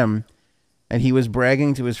gym and he was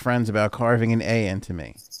bragging to his friends about carving an A into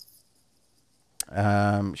me.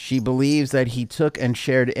 She believes that he took and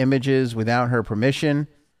shared images without her permission.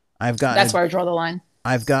 That's where I draw the line.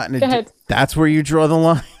 That's where you draw the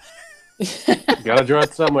line. You gotta draw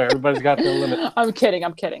it somewhere. Everybody's got their limit. I'm kidding.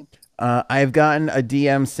 I've gotten a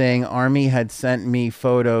DM saying Army had sent me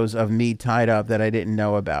photos of me tied up that I didn't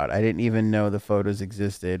know about. I didn't even know the photos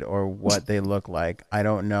existed or what they look like. I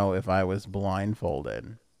don't know if I was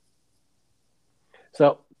blindfolded.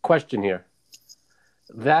 So, question here.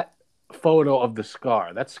 That photo of the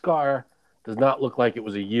scar, that scar does not look like it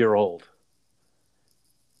was a year old.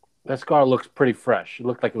 That scar looks pretty fresh. It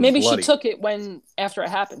looked like it was maybe bloody. She took it after it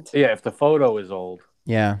happened. Yeah, if the photo is old.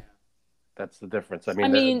 Yeah. That's the difference. I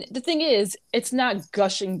mean, the thing is, it's not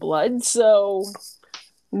gushing blood, so...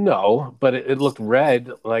 No, but it looked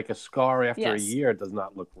red, like a scar after a year does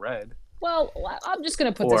not look red. Well, I'm just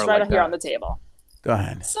going to put this right here on the table. Go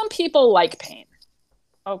ahead. Some people like pain,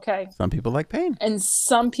 okay? Some people like pain. And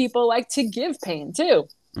some people like to give pain, too.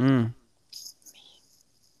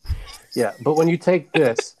 Yeah, but when you take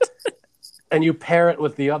this and you pair it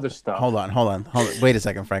with the other stuff. Hold on. Wait a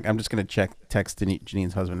second, Frank. I'm just going to text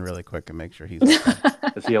Janine's husband really quick and make sure he's okay.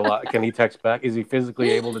 Is he Can he text back? Is he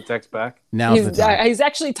physically able to text back? Now's the time. He's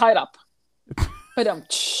actually tied up. But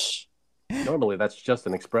normally that's just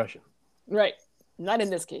an expression. Right. Not in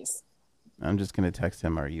this case. I'm just going to text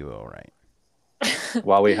him, are you all right?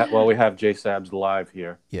 while we have J Sabs live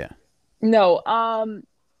here. Yeah. No,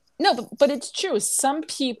 but it's true. Some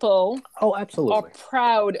people absolutely are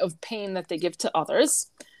proud of pain that they give to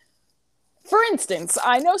others. For instance,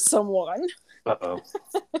 I know someone.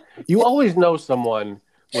 You always know someone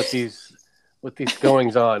with these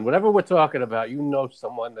goings on. Whatever we're talking about, you know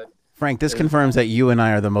someone that. Frank, this confirms that you and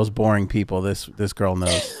I are the most boring people this girl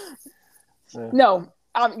knows. No.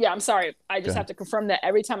 I'm sorry. I just have to confirm that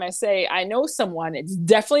every time I say I know someone, it's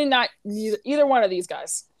definitely not either one of these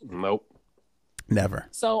guys. Nope. Never.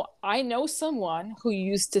 So I know someone who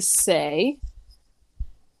used to say,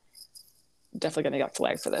 definitely going to get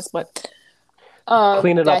flagged for this, but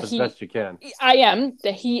clean it up as best you can. I am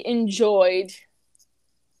that he enjoyed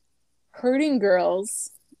hurting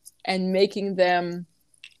girls and making them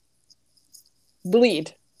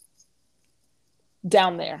bleed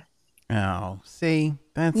down there. Oh, see,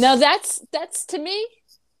 that's to me,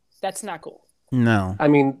 that's not cool. No, I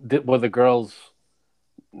mean, were the girls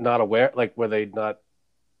not aware? Like, were they not?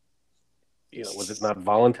 Was it not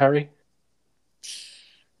voluntary?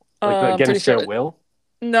 Like against their will?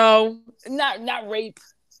 No, not rape.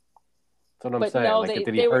 That's what I'm saying. No,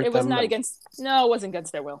 did he hurt them? It was not against. No, it wasn't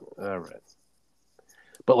against their will. All right,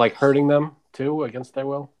 but like hurting them too against their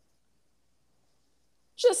will.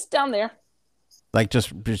 Just down there. Like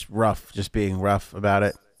just rough, just being rough about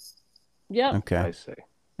it. Yeah. Okay. I see.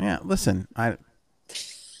 Yeah. Listen, I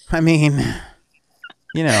mean,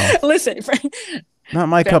 Listen, Frank. Not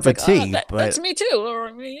my cup of tea, but that's me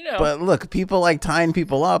too. But look, people like tying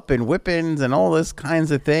people up and whippings and all this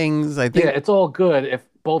kinds of things. I think it's all good if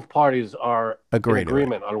both parties are in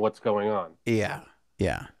agreement on what's going on. Yeah.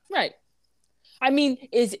 Yeah. Right. I mean,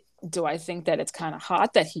 do I think that it's kind of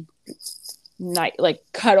hot that he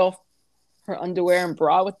cut off her underwear and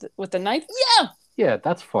bra with the knife? Yeah. Yeah,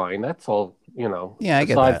 that's fine. That's all, Yeah, I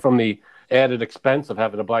get aside that. from the added expense of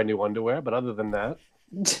having to buy new underwear, but other than that,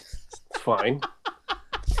 it's fine.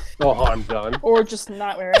 No harm done. or just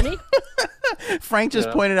not wear any. Frank just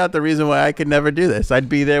pointed out the reason why I could never do this. I'd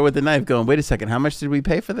be there with the knife going, wait a second, how much did we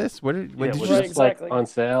pay for this? What did Was you Right, this exactly. like on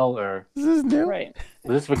sale or This is new. Right. is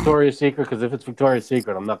this Victoria's Secret? Because if it's Victoria's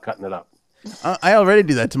Secret, I'm not cutting it up. I already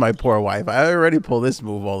do that to my poor wife. I already pull this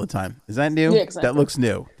move all the time. Is that new? Yeah, exactly. That looks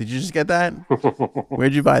new. Did you just get that?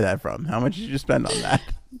 Where'd you buy that from? How much did you spend on that?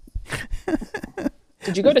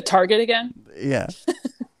 Did you go to Target again? Yeah.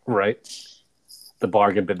 Right. The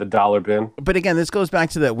bargain bin, the dollar bin. But again, this goes back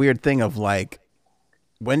to that weird thing of like,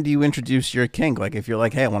 when do you introduce your kink? Like, if you're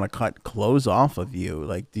like, hey, I want to cut clothes off of you,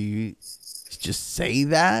 like, do you just say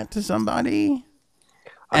that to somebody?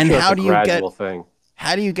 I'm And sure how it's a do you get gradual thing?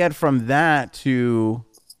 how do you get from that to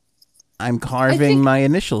I'm carving my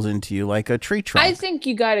initials into you like a tree trunk? I think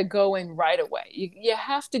you got to go in right away. You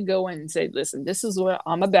have to go in and say, listen, this is what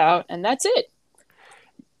I'm about. And that's it.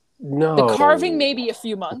 No. The carving, maybe a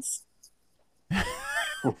few months.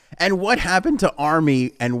 And what happened to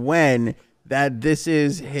Army and when that this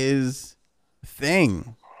is his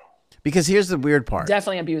thing? Because here's the weird part.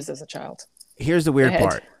 Definitely abused as a child. Here's the weird Go ahead.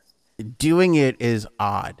 part. Doing it is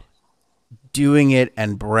odd. Doing it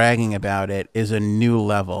and bragging about it is a new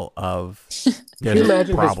level of Can you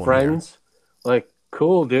imagine his problem friends? Like,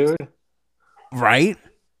 cool, dude. here. Right?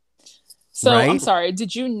 So I'm Right? sorry.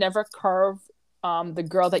 Did you never carve the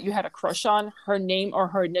girl that you had a crush on, her name or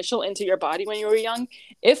her initial into your body when you were young?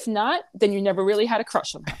 If not, then you never really had a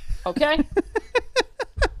crush on her. Okay.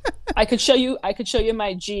 I could show you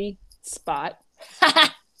my G spot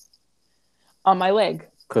on my leg.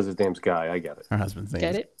 Because his name's Guy. I get it. Her husband's name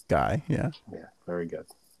Get is it? Guy. Yeah. Yeah, very good.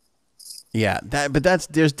 Yeah.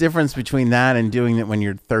 There's difference between that and doing it when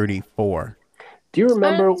you're 34. Do you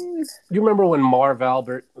remember? Um, Do you remember when Marv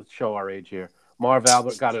Albert? Let's show our age here. Marv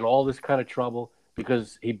Albert got in all this kind of trouble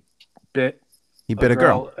because he bit He bit a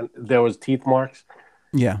girl. and there was teeth marks.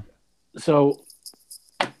 Yeah. So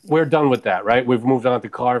we're done with that, right? We've moved on to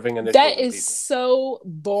carving, and That is so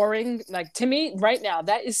boring. Like, to me, right now,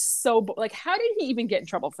 that is so like, how did he even get in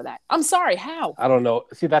trouble for that? I'm sorry, how? I don't know.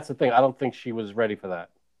 See, that's the thing. I don't think she was ready for that.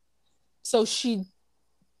 So she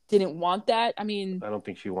didn't want that. I mean, I don't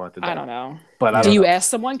think she wanted that. I don't know. But I Do don't you know. ask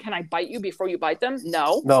someone, can I bite you before you bite them?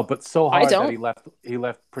 No. No, but so I hard don't. that he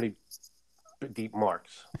left pretty deep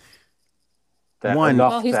marks. That One-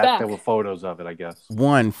 enough Well, he's that back. there were photos of it, I guess.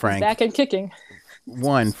 One, Frank. Back and kicking.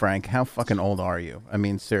 One, Frank. How fucking old are you? I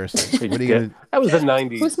mean, seriously. What are you gonna That was the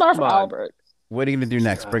 90s. Who's Marv Come on. Albert? What are you gonna do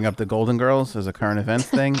next? Bring up the Golden Girls as a current events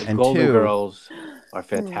thing? And Golden two, Girls are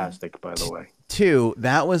fantastic, by the way. two,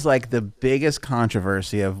 that was like the biggest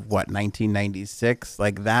controversy of what 1996.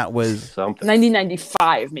 Like that was Something.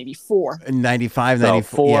 1995, maybe 4. 95, No,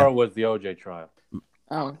 94. 4 Yeah. was the OJ trial.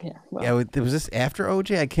 Oh, yeah. Well, Yeah, was this after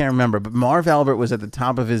OJ? I can't remember. But Marv Albert was at the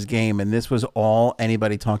top of his game, and this was all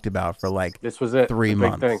anybody talked about for like This was it. 3 the big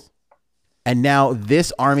months. thing. And now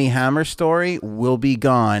this Army Hammer story will be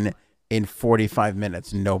gone in 45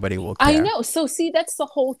 minutes. Nobody will care. I know. So, see, that's the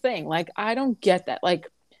whole thing. Like, I don't get that. Like,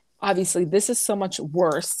 obviously, this is so much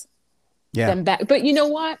worse Yeah. than back. But you know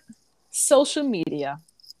what? Social media.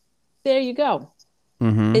 There you go.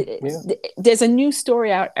 Mm-hmm. There's a new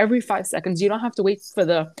story out every 5 seconds. You don't have to wait for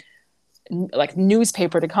the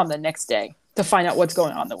newspaper to come the next day to find out what's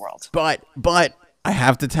going on in the world. But I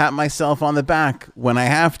have to tap myself on the back when I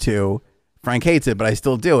have to. Frank hates it, but I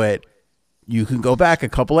still do it. You can go back a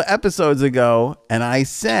couple of episodes ago, and I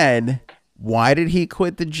said, why did he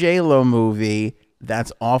quit the J-Lo movie?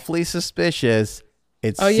 That's awfully suspicious.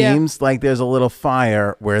 It yeah. seems like there's a little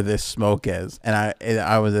fire where this smoke is. And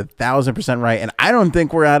I was 1,000% right. And I don't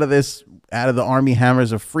think we're out of the Army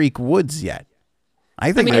Hammers of Freak woods yet.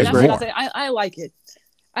 I think there's that's more. nothing. I like it.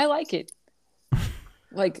 I like it.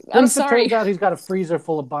 Like, What I'm if it sorry. turns out he's got a freezer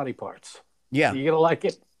full of body parts? Yeah. You gonna like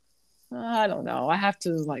it? I don't know. I have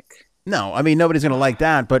to No, I mean, nobody's going to like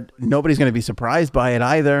that, but nobody's going to be surprised by it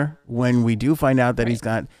either when we do find out that he's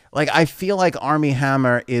got, like, I feel like Army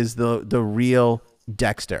Hammer is the real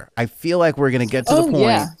Dexter. I feel like we're going to get to the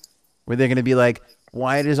point where they're going to be like,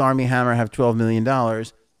 why does Army Hammer have $12 million?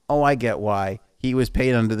 Oh, I get why. He was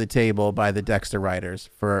paid under the table by the Dexter writers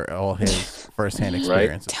for all his firsthand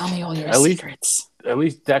experiences. Tell me all your At least- secrets. At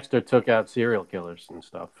least Dexter took out serial killers and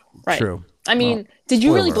stuff. Right. True. I mean, Well, did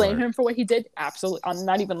you really spoiler blame alert. him for what he did? Absolutely. I'm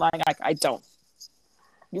not even lying. I don't.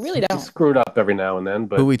 You really He don't. screwed up every now and then,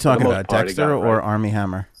 but Who are we for the talking most about, part, he got Dexter it or right. Army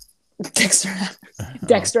Hammer? Dexter Hammer.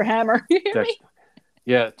 Dexter Hammer. Dexter.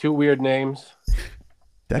 Yeah, 2 weird names.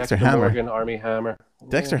 Dexter Hammer. Morgan, Army Hammer.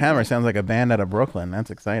 Dexter Hammer sounds like a band out of Brooklyn.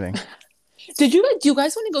 That's exciting. Do you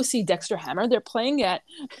guys want to go see Dexter Hammer? They're playing at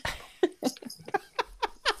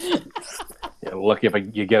Yeah, lucky if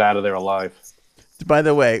you get out of there alive. By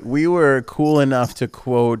the way, we were cool enough to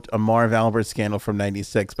quote a Marv Albert scandal from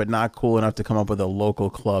 '96, but not cool enough to come up with a local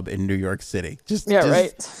club in New York City. Just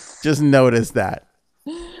notice that.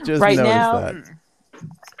 Just right notice now, that.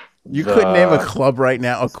 You couldn't name a club right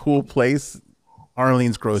now, a cool place.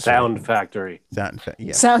 Arlene's Grocery. Sound Factory.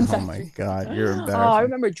 Yeah. Sound Oh my Factory. God, you're embarrassing. Oh, I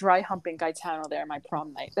remember dry humping Gaetano there my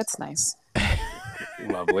prom night. That's nice.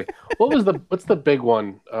 Lovely. What's the big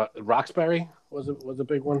one? Roxbury was a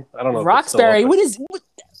big one. I don't know. Roxbury.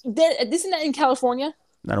 Isn't that in California?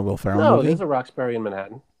 Not a Will Ferrell No, movie? there's a Roxbury in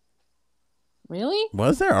Manhattan. Really?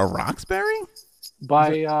 Was there a Roxbury?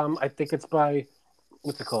 By I think it's by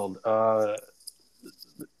what's it called?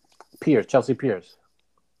 Piers, Chelsea Piers.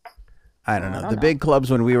 I don't know. The big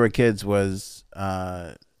clubs when we were kids was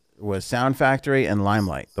Sound Factory and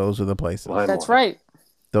Limelight. Those were the places. That's right.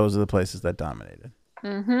 Those are the places that dominated.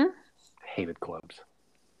 Mm-hmm. Hated clubs.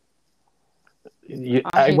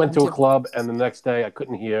 I went to a club and the next day I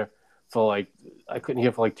couldn't hear for like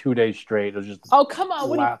 2 days straight. It was just come on.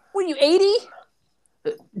 What are you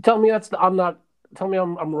 80? Tell me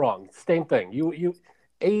I'm wrong. Same thing. You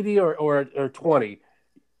 80 or 20,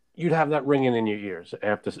 you'd have that ringing in your ears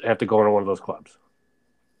after going to one of those clubs.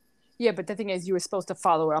 Yeah, but the thing is, you were supposed to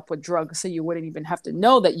follow it up with drugs, so you wouldn't even have to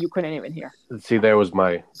know that you couldn't even hear. See,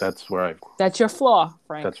 that's your flaw,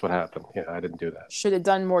 Frank. That's what happened. Yeah, I didn't do that. Should have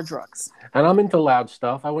done more drugs. And I'm into loud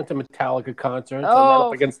stuff. I went to Metallica concerts. I'm right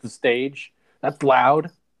up against the stage. That's loud.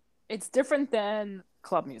 It's different than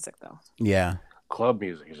club music, though. Yeah. Club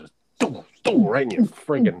music is just right in your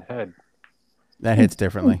friggin' head. That hits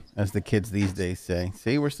differently, as the kids these days say.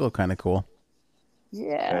 See, we're still kind of cool.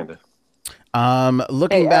 Yeah. Kinda.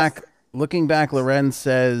 Looking back, Loren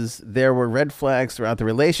says there were red flags throughout the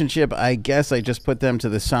relationship. I guess I just put them to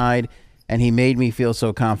the side, and he made me feel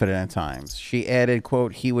so confident at times. She added,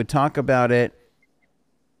 quote, he would talk about it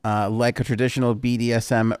like a traditional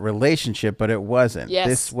BDSM relationship, but it wasn't. Yes.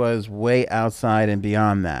 This was way outside and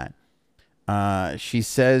beyond that. She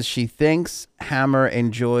says she thinks Hammer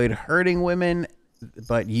enjoyed hurting women,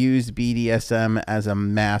 but used BDSM as a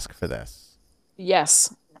mask for this.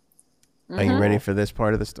 Yes. Mm-hmm. Are you ready for this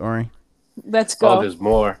part of the story? Let's go. Oh, there's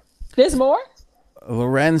more. There's more?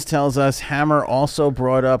 Lorenz tells us Hammer also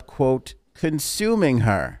brought up, quote, consuming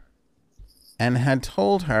her, and had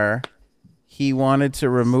told her he wanted to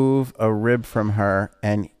remove a rib from her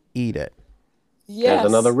and eat it. Yes.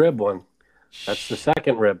 There's another rib one. That's the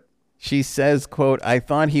second rib. She says, quote, I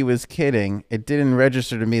thought he was kidding. It didn't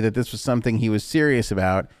register to me that this was something he was serious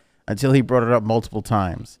about until he brought it up multiple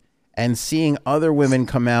times. And seeing other women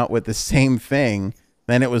come out with the same thing,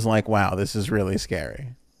 then it was like, wow, this is really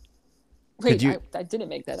scary. Wait, I didn't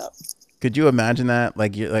make that up. Could you imagine that?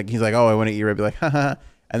 He's like, oh, I want to eat rib. Be like, haha.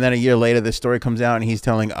 And then a year later, this story comes out and he's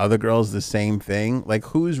telling other girls the same thing. Like,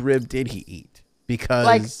 whose rib did he eat?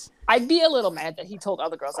 Because I'd be a little mad that he told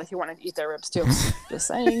other girls that he wanted to eat their ribs too. Just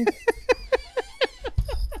saying.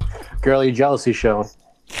 Girly jealousy showing.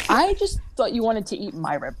 I just thought you wanted to eat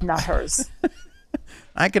my rib, not hers.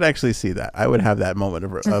 I could actually see that. I would have that moment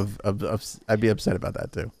of I'd be upset about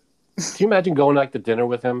that too. Can you imagine going to dinner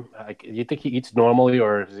with him? You think he eats normally,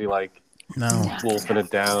 or is he wolfing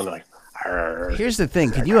it down? Like, arr. Here's the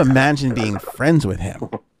thing: could you imagine being friends with him?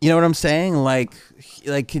 You know what I'm saying? Like,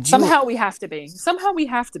 could you? Somehow we have to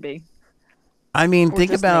be. I mean,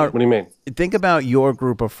 think about. What do you mean? Think about your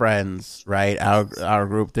group of friends, right? Our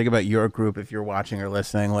group. Think about your group if you're watching or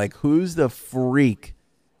listening. Like, who's the freak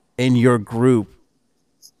in your group?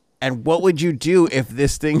 And what would you do if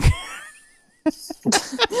this thing...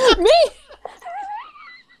 Me?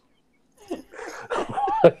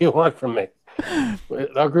 What do you want from me?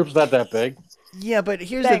 Our group's not that big. Yeah, but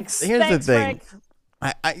here's the thing. Frank.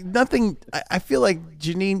 I feel like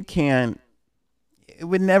Janine can't... It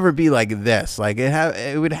would never be like this. Like,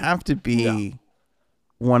 it would have to be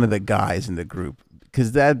one of the guys in the group.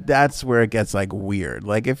 Because that's where it gets, weird.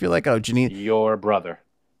 Like, if you're like, oh, Janine... Your brother.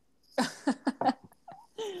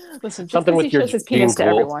 Listen, something with your his penis to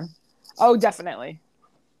everyone. Oh, definitely.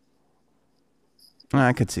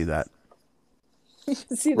 I could see that.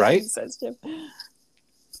 See right? That says, Jim.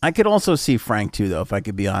 I could also see Frank too, though. If I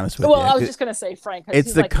could be honest with you. Well, I was just gonna say Frank.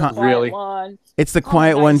 It's the really. One. It's the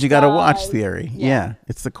quiet ones you got to watch theory. Yeah,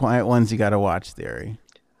 it's the quiet ones you got to watch theory.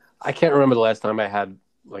 I can't remember the last time I had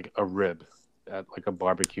a rib at a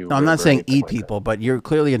barbecue. No, I'm not saying eat people, but you're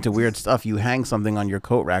clearly into weird stuff. You hang something on your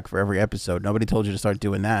coat rack for every episode. Nobody told you to start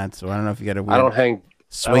doing that, so I don't know if you got a weird I don't hang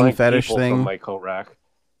fetish thing from my coat rack.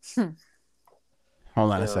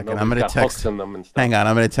 Hold on a second. I'm gonna text. Them and stuff. Hang on,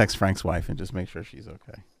 I'm gonna text Frank's wife and just make sure she's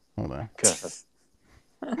okay. Hold on.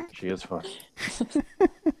 Okay. She is fun.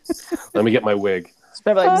 Let me get my wig.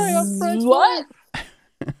 What?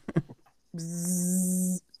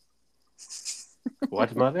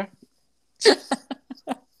 What, mother?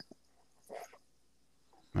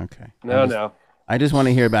 Okay. No. I just want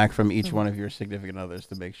to hear back from each one of your significant others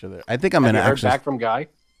to make sure that. I think I'm Have going you to heard actually. back from Guy?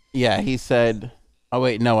 Yeah, he said. Oh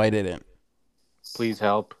wait, no, I didn't. Please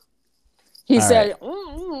help. He All said,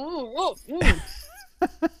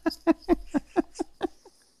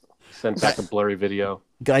 Sent back a blurry video. Not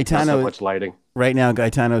so Gaetano, much lighting. right now,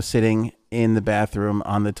 Gaetano's sitting in the bathroom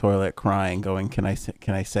on the toilet crying, going, "Can I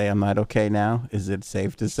say I'm not okay now? Is it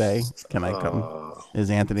safe to say? Can I come? Is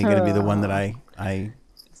Anthony going to be the one that I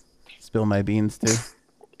spill my beans to?"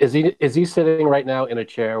 Is he sitting right now in a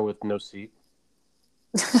chair with no seat?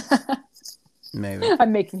 Maybe.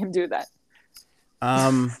 I'm making him do that.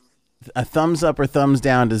 A thumbs up or thumbs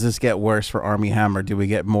down? Does this get worse for Army Hammer? Do we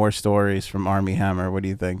get more stories from Army Hammer? What do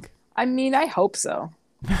you think? I mean, I hope so.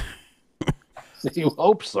 You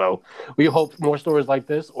hope so. We hope more stories like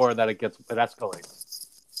this, or that it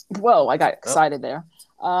escalates. Whoa, I got excited there.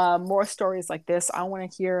 More stories like this. I want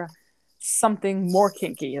to hear something more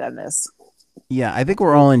kinky than this. Yeah, I think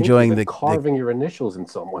we're all enjoying the carving your initials in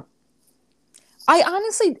someone. I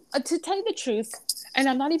honestly, to tell you the truth, and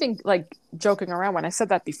I'm not even like joking around when I said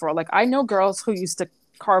that before. Like, I know girls who used to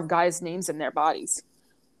carve guys' names in their bodies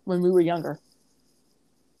when we were younger.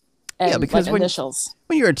 And, yeah, because like, initials.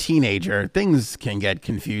 When you're a teenager, things can get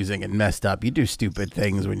confusing and messed up. You do stupid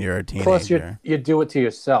things when you're a teenager. Plus, you do it to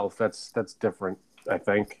yourself. That's different. I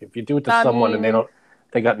think if you do it to someone and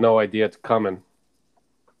they got no idea it's coming.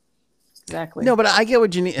 Exactly. No, but I get what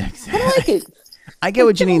Janine. I like it. I get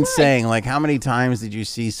what Janine's saying. Like, how many times did you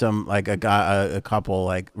see a couple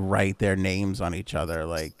like write their names on each other?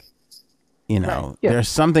 Like, Right. there's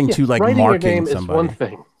something to like writing marking your name somebody. is one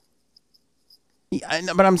thing. Yeah, I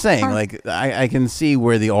know, but I'm saying, like, I can see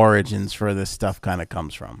where the origins for this stuff kind of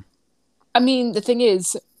comes from. I mean, the thing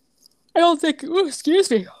is, I don't think. Oh,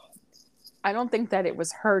 excuse me. I don't think that it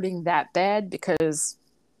was hurting that bad because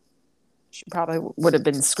she probably would have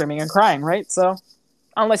been screaming and crying, right? So,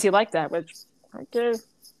 unless you like that, which okay.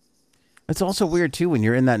 It's also weird too when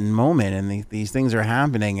you're in that moment and these things are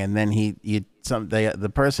happening, and then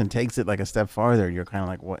the person takes it like a step farther. You're kind of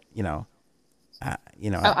like, what,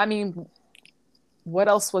 I mean, what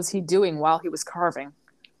else was he doing while he was carving?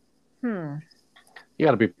 You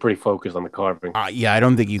got to be pretty focused on the carving. Yeah, I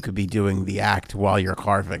don't think you could be doing the act while you're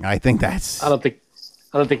carving. I think that's. I don't think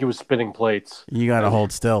he was spinning plates. You got to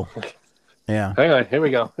hold still. Yeah. Hang on. Here we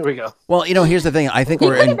go. Well, here's the thing. I think He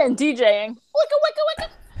could have been DJing. Wicka, wicka, wicka.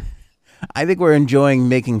 I think we're enjoying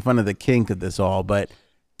making fun of the kink of this all, but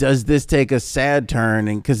does this take a sad turn?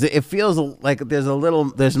 And because it feels like there's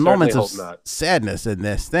moments of sadness in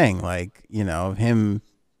this thing, like of him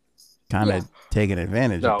kind of taking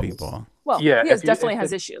advantage of people. Well, yeah, he definitely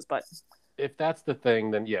has issues, but if that's the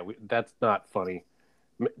thing, then that's not funny.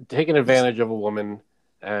 Taking advantage of a woman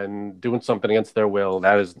and doing something against their will,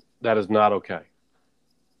 that is not okay.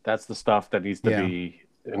 That's the stuff that needs to be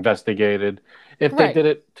investigated. If they did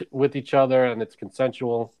it with each other and it's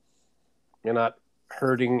consensual, you're not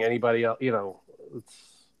hurting anybody else.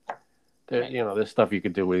 There's stuff you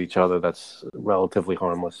could do with each other that's relatively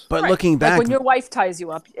harmless. But looking back, like when your wife ties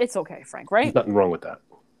you up, it's okay, Frank, right? There's nothing wrong with that.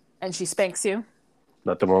 And she spanks you.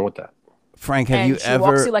 Nothing wrong with that. Frank, she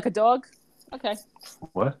walks you like a dog? Okay.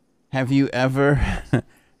 What? Have you ever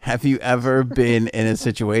been in a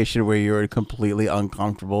situation where you were completely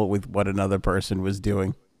uncomfortable with what another person was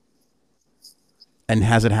doing? And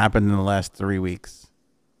has it happened in the last 3 weeks?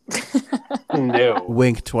 No.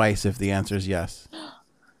 Wink twice if the answer is yes.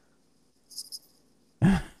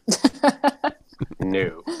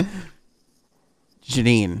 No.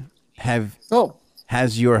 Janine,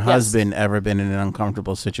 has your husband ever been in an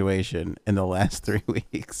uncomfortable situation in the last 3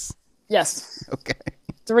 weeks? Yes. Okay.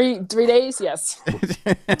 3 days, yes.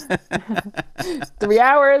 3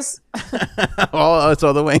 hours. Oh, it's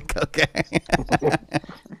all the wink. Okay.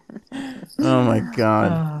 Oh my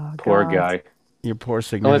God. Poor guy. Your poor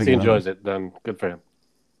significant. Unless he enjoys it, then good for him.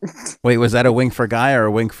 Wait, was that a wink for Guy or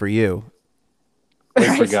a wink for you?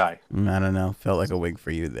 Wink for Guy. I don't know. Felt like a wink for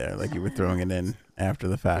you there, like you were throwing it in after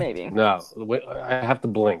the fact. Maybe. No, I have to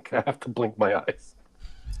blink. I have to blink my eyes.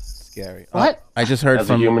 Scary. What? I just heard As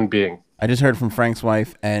from a human being. I just heard from Frank's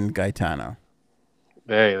wife and Gaetano.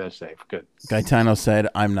 Hey, they're safe. Good. Gaetano said,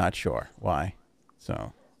 "I'm not sure why."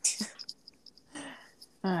 So.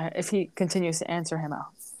 If he continues to answer him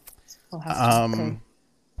out, we'll have to pay.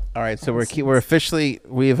 All right, so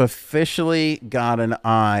we've officially got an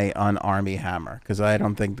eye on Army Hammer because I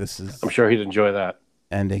don't think this is. I'm sure he'd enjoy that.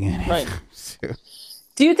 Ending in Right.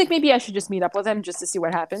 Do you think maybe I should just meet up with him just to see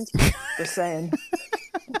what happens? Just saying.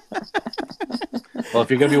 Well, if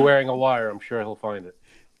you're gonna be wearing a wire, I'm sure he'll find it.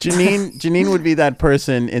 Janine would be that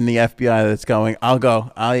person in the FBI that's going, I'll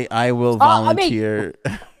go. I will volunteer.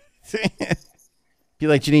 Be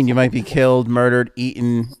like, Janine, you might be killed, murdered,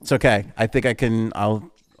 eaten. It's okay. I think I can.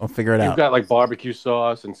 I'll figure it out. You've got like barbecue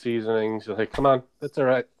sauce and seasonings. You're like, come on, that's all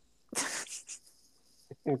right.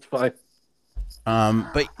 It's fine.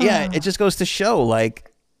 But yeah, it just goes to show like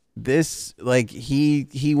this, like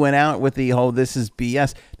he went out with the whole this is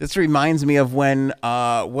BS. This reminds me of when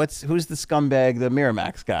who's the scumbag, the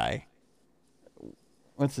Miramax guy?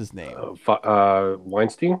 What's his name?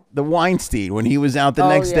 Weinstein? The Weinstein, when he was out the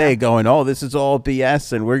next day going, oh, this is all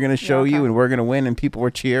BS and we're going to show you and we're going to win, and people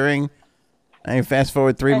were cheering. And fast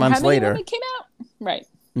forward 3 months later. It came out? Right.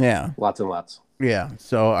 Yeah. Lots and lots. Yeah.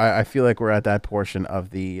 So I feel like we're at that portion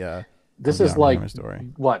of the this is like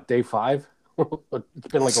story. What, day 5? It's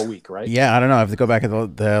been like a week, right? Yeah, I don't know. I have to go back at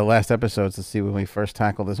the last episodes to see when we first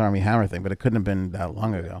tackled this Armie Hammer thing, but it couldn't have been that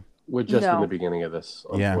long ago. We're just in the beginning of this,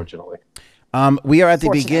 unfortunately. We are at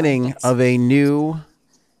the beginning of a new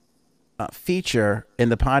feature in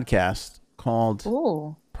the podcast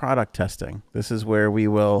called product testing. This is where we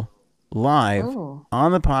will live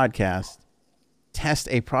on the podcast test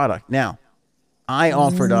a product. Now, I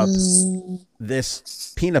offered up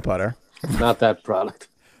this peanut butter. Not that product.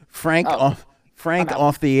 Frank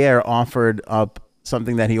off the air offered up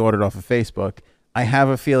something that he ordered off of Facebook. I have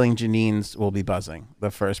a feeling Janine's will be buzzing,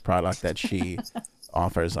 the first product that she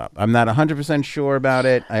offers up. I'm not 100% sure about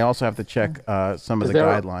it. I also have to check some of the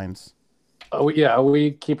guidelines. Are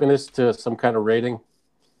we keeping this to some kind of rating?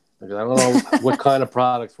 Because I don't know what kind of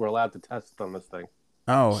products we're allowed to test on this thing.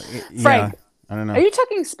 Oh, yeah. Frank, I don't know. Are you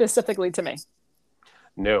talking specifically to me?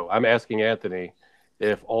 No, I'm asking Anthony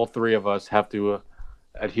if all 3 of us have to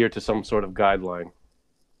adhere to some sort of guideline.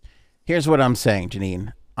 Here's what I'm saying,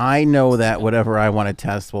 Janine. I know that whatever I want to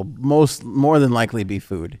test will more than likely be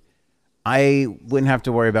food. I wouldn't have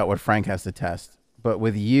to worry about what Frank has to test. But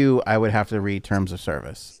with you, I would have to read terms of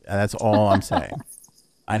service. That's all I'm saying.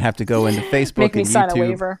 I'd have to go into Facebook Make me and sign YouTube. A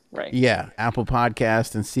waiver. Right. Yeah, Apple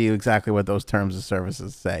Podcast and see exactly what those terms of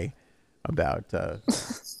services say about. But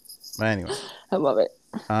anyway. I love it.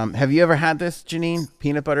 Have you ever had this, Janine?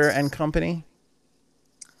 Peanut Butter and Company?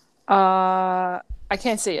 I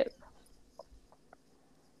can't see it.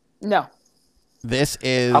 No. This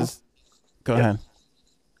is... Go ahead.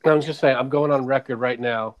 I was just saying, I'm going on record right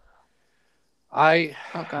now. Oh,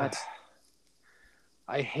 God.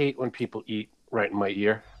 I hate when people eat right in my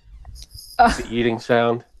ear. The eating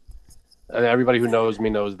sound. And everybody who knows me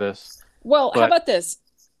knows this. Well, how about this?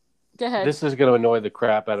 Go ahead. This is going to annoy the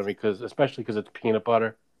crap out of me, especially because it's peanut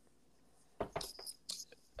butter.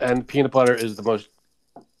 And peanut butter is the most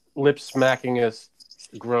lip-smackingest,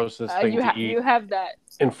 grossest thing to eat. You have that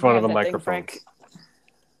in front of a microphone.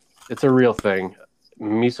 It's a real thing.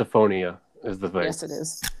 Misophonia is the thing. Yes, it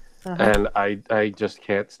is. And I just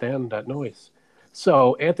can't stand that noise.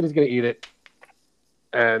 So Anthony's going to eat it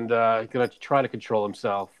and going to try to control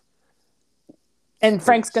himself. And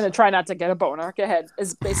Frank's going to try not to get a boner. Go ahead,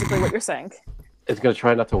 is basically what you're saying. It's going to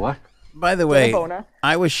try not to what? By the way,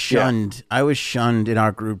 I was shunned. Yeah. I was shunned in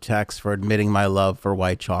our group text for admitting my love for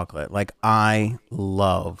white chocolate. Like, I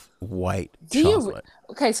love white chocolate.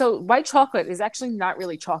 Okay, so white chocolate is actually not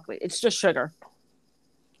really chocolate. It's just sugar.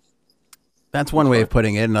 That's one way of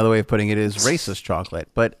putting it. Another way of putting it is racist chocolate.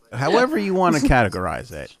 But however you want to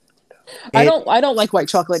categorize it. I don't like white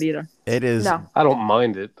chocolate either. It is. No. I don't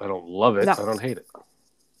mind it. I don't love it. No. I don't hate it.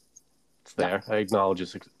 It's there. I acknowledge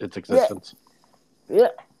its existence. Yeah.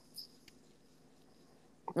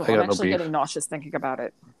 I'm actually getting nauseous thinking about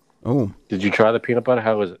it. Oh. Did you try the peanut butter?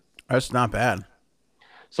 How is it? That's not bad.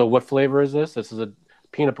 So what flavor is this? This is a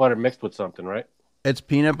peanut butter mixed with something, right? It's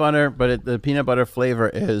peanut butter, but the peanut butter flavor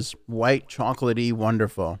is white chocolatey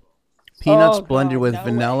wonderful. Peanuts blended with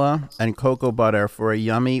vanilla and cocoa butter for a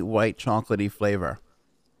yummy white chocolatey flavor.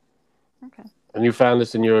 Okay. And you found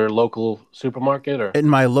this in your local supermarket? Or in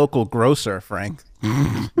my local grocer, Frank.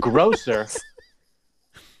 Grocer?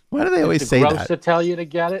 Why do they always say that? Did the grocer tell you to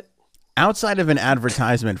get it? Outside of an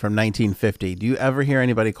advertisement from 1950, do you ever hear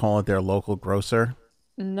anybody call it their local grocer?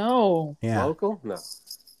 No. Yeah. Local? No.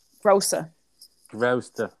 Grocer.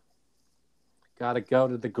 Grocer. Gotta go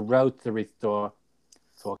to the grocery store.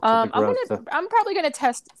 Talk to the grocer. I'm probably gonna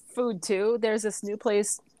test food too. There's this new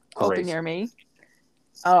place open near me.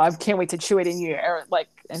 Oh, I can't wait to chew it in your ear,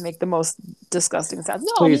 and make the most disgusting sounds.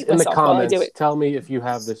 No, please, in the comments, tell me if you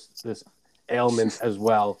have this ailment as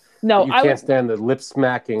well. No, you can't stand the lip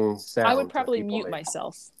smacking sound. I would probably mute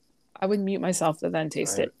myself. I would mute myself to then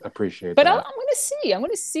taste it. Appreciate but that. I'm gonna see. I'm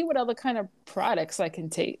gonna see what other kind of products I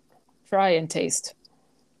can try and taste.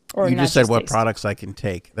 Or You not just said what taste? products I can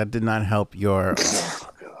take. That did not help your.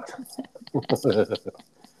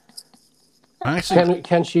 Actually,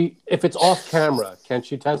 Can she, if it's off camera, can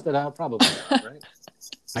she test it out? Probably not, right?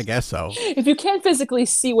 I guess so. If you can't physically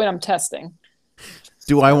see what I'm testing,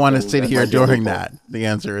 Do I want to then sit that here might be a during loophole. that? The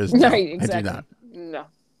answer is no. right? Exactly. I do not. No.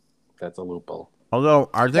 That's a loophole. Although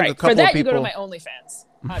I think a Right. couple For that, of you people. go to my OnlyFans,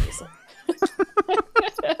 obviously.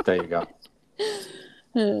 There you go.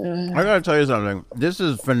 I gotta tell you something. This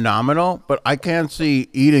is phenomenal, but I can't see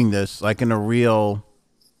eating this like in a real.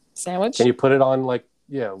 Sandwich. Can you put it on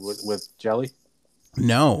with jelly?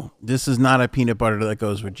 No, this is not a peanut butter that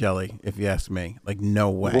goes with jelly. If you ask me, like no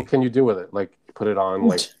way. What can you do with it? Like put it on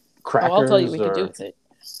like crackers? I'll tell you what we or... could do with it.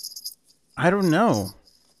 I don't know.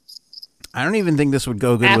 I don't even think this would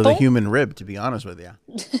go good with a Apple? human rib, to be honest with you.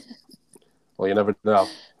 Well, you never know.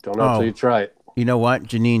 Don't know Oh. until you try it. You know what?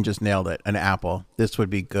 Janine just nailed it. An apple. This would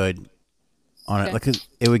be good on it. Okay. Like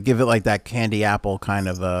it would give it like that candy apple kind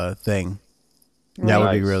of a thing. That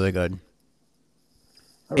would be Nice. really good.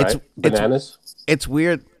 All It's- right. Bananas. It's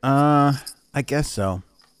weird. I guess so.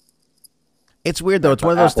 It's weird though. It's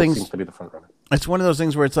one of those Apple things. seems to be the front runner. It's one of those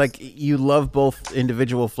things where it's like you love both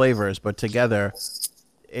individual flavors, but together,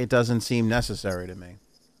 it doesn't seem necessary to me.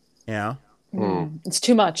 You know, It's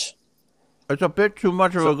too much. it's a bit too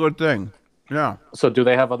much of a good thing. Yeah. So, do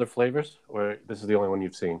they have other flavors, or this is the only one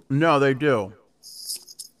you've seen? No, they do.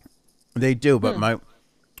 They do, but my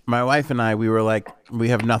wife and I, we were like, we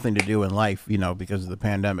have nothing to do in life, you know, because of the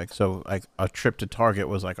pandemic. So, like, a trip to Target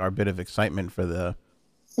was like our bit of excitement for the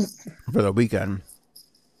weekend.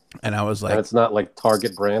 And I was And like, it's not like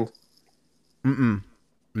Target brand.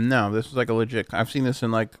 no, this is like a legit. I've seen this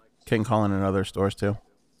in like King Cullen and other stores too.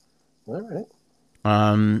 All right.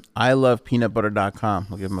 I love peanutbutter.com.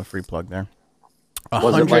 I'll give them a free plug there. Was it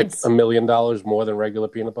like Hundreds. $1 million more than regular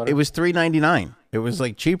peanut butter? It was $3.99. It was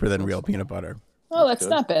like cheaper than real peanut butter. Oh, that's good.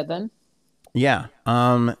 not bad then. Yeah.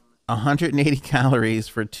 180 calories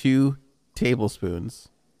for 2 tablespoons.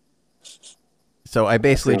 So I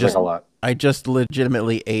basically Seems just like a lot. I just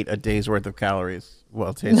legitimately ate a day's worth of calories.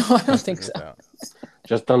 Well, No, I don't think so.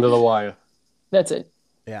 Just under the wire. That's it.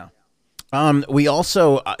 Yeah. We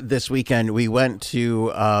also this weekend we went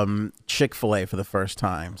to Chick-fil-A for the first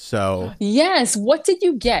time. So Yes. What did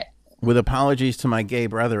you get? with apologies to my gay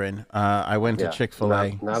brethren, I went to Yeah.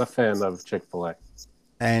 Chick-fil-A Not a fan of Chick-fil-A.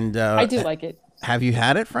 and I do like it. have you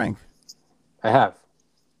had it, Frank? I have.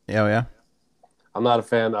 Oh yeah. I'm not a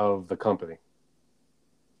fan of the company.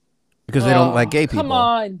 Because they don't like gay people. Come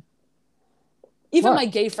on. Even What? my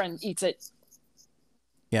gay friend eats it.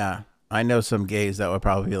 Yeah. I know some gays that would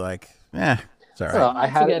probably be like, it's all right. Well, I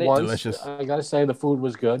had Forget it it. once. Delicious. I gotta say the food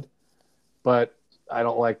was good, but I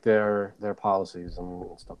don't like their policies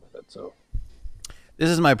and stuff like that. So This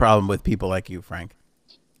is my problem with people like you, Frank.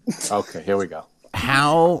 okay, here we go.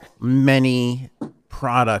 How many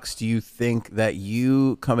products do you think that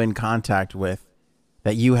you come in contact with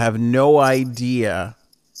that you have no idea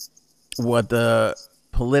what the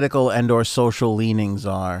political and or social leanings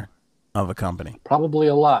are of a company? Probably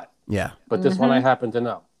a lot, Yeah. but this one I happen to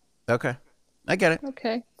know. Okay. I get it.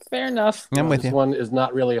 Okay. Fair enough. I'm with This you. one is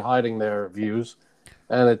not really hiding their views,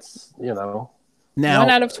 and it's One Now,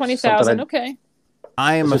 out of 20,000. something I- Okay.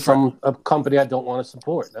 I am it's just a company I don't want to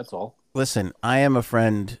support. That's all. listen, I am a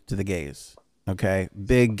friend to the gays. Okay.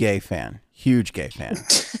 Big gay fan. Huge gay fan.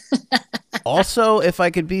 Also, if I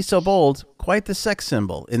could be so bold, quite the sex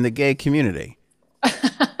symbol in the gay community.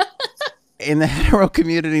 In the hetero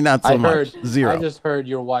community, not so I much. heard. Zero. I just heard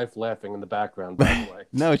your wife laughing in the background. By the way.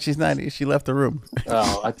 No, she's not. She left the room.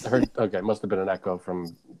 Oh, I heard. Okay, must have been an echo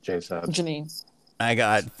from Jay said. Janine. I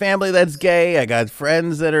got family that's gay. I got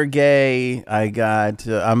friends that are gay. I got.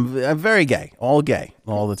 I'm very gay. All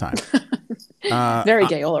the time. Very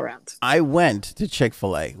gay all around. I went to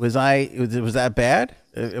Chick-fil-A. Was that bad?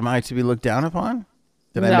 Am I to be looked down upon?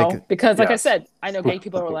 Did I No, make it? because like I Yes. said, I know gay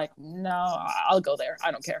people were like, no, I'll go there.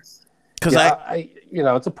 I don't care. Because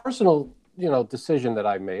Yeah, it's a personal, decision that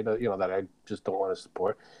I made. That I just don't want to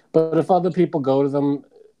support. But if other people go to them,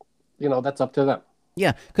 that's up to them.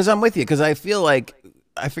 Yeah, because I'm with you. Because I feel like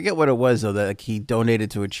I forget what it was though. That like, he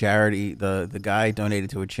donated to a charity. The guy donated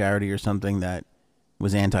to a charity or something that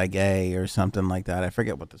was anti-gay or something like that. I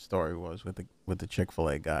forget what the story was with the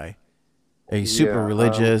Chick-fil-A guy. He's super Yeah,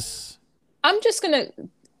 religious. I'm just going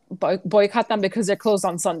to boycott them because they're closed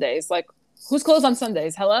on Sundays. Like, who's closed on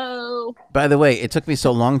Sundays? Hello? By the way, it took me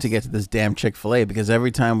so long to get to this damn Chick-fil-A because every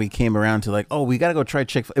time we came around to like, oh, we got to go try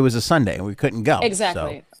Chick-fil-A. It was a Sunday and we couldn't go.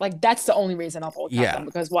 Exactly. Like, that's the only reason I'll boycott Yeah. them.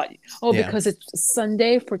 Because what? Oh, Yeah. because it's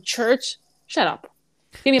Sunday for church? Shut up.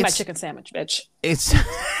 Give me my It's- chicken sandwich, bitch. It's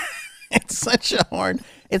It's such a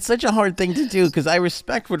hard thing to do because I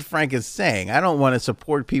respect what Frank is saying. I don't want to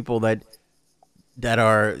support people that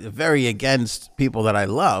are very against people that I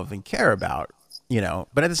love and care about,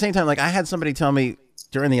 But at the same time, like I had somebody tell me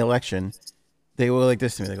during the election, they were like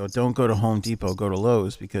this to me. They go, "Don't go to Home Depot, go to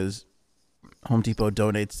Lowe's because Home Depot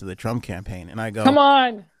donates to the Trump campaign." And I go, Come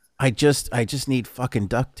on. I just need fucking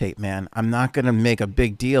duct tape, man. I'm not gonna make a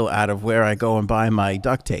big deal out of where I go and buy my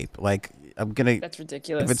duct tape. Like That's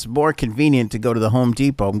ridiculous. if it's more convenient to go to the Home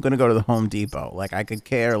Depot, I'm gonna go to the Home Depot. Like I could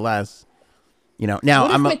care less. Now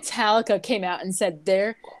what if Metallica came out and said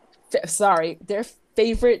their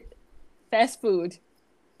favorite fast food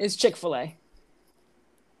is Chick-fil-A?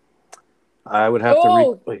 I would have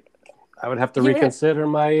I would have to reconsider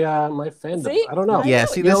my fandom. See? I don't know. Yeah,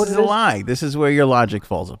 see, this is a lie. This is where your logic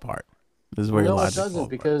falls apart. This is where your logic it doesn't falls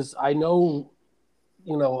because I know,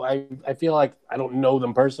 I feel like I don't know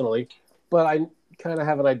them personally, but I kind of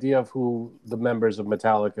have an idea of who the members of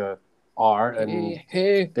Metallica are, and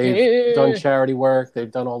they've done charity work.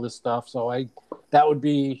 They've done all this stuff, so that would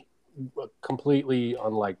be completely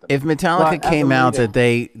unlike them. If Metallica came out that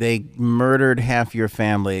they murdered half your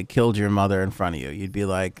family, killed your mother in front of you, you'd be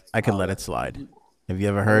like, I could let it slide. Have you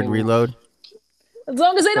ever heard Reload? As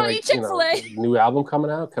long as they don't eat Chick-fil-A. New album coming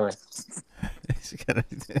out? Can I?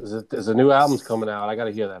 There's a new album's coming out. I got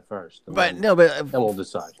to hear that first. Then we'll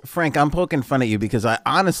decide. Frank, I'm poking fun at you because I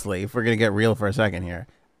honestly, if we're gonna get real for a second here,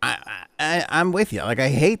 I'm with you. Like I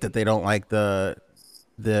hate that they don't like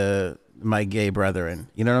my gay brethren.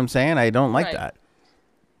 You know what I'm saying? I don't like that.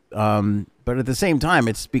 But at the same time,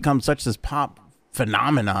 it's become such this pop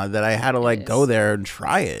phenomena that I had to go there and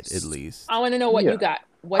try it at least. I want to know what you got.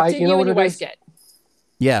 What did you and your wife get?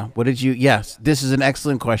 Yeah. What did you? Yes, this is an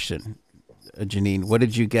excellent question, Janine. What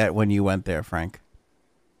did you get when you went there, Frank?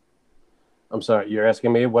 I'm sorry, you're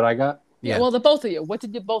asking me what I got? Yeah. Well, the both of you. What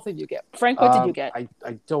did both of you get? Frank, what did you get?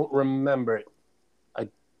 I don't remember it. I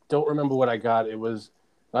don't remember what I got. It was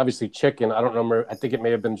obviously chicken. I don't remember. I think it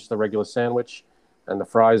may have been just a regular sandwich and the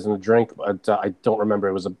fries and the drink. But I don't remember.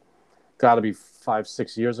 It was got to be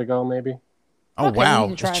 5-6 years ago, maybe. Oh, okay, wow.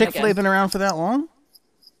 Has Chick-fil-A been around for that long?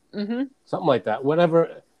 Mm-hmm. Something like that.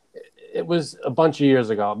 Whatever. It was a bunch of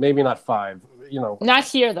years ago. Maybe not 5. Not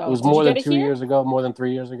here, though. It was more than 2 years ago, more than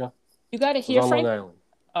 3 years ago. You got it here, Frank? Long Island.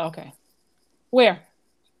 Oh, okay. Where?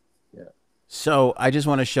 Yeah. So I just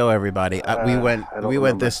want to show everybody. We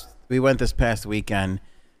went this past weekend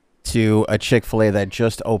to a Chick-fil-A that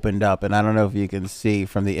just opened up, and I don't know if you can see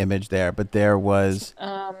from the image there, but there was.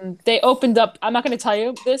 They opened up. I'm not going to tell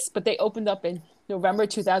you this, but they opened up in November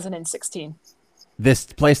 2016. This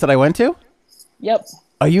place that I went to? Yep.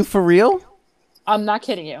 Are you for real? I'm not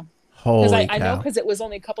kidding you. Holy cow. I know because it was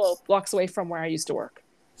only a couple of blocks away from where I used to work.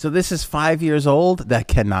 So this is 5 years old? That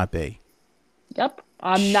cannot be. Yep.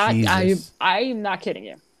 I'm not kidding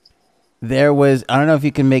you. There was, I don't know if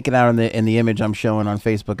you can make it out in the image I'm showing on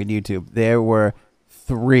Facebook and YouTube. There were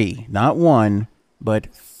 3, not 1,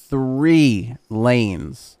 but 3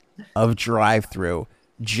 lanes of drive-through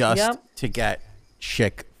just to get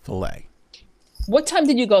Chick-fil-A. What time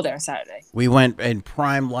did you go there Saturday? We went in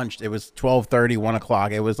prime lunch. It was 12:30, 1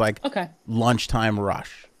 o'clock. It was like lunchtime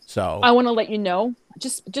rush. So I want to let you know,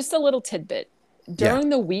 just a little tidbit. During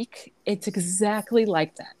the week, it's exactly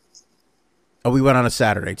like that. Oh, we went on a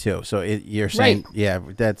Saturday too. So you're saying,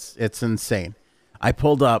 it's insane. I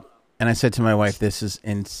pulled up and I said to my wife, "This is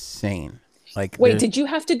insane." Like, wait, did you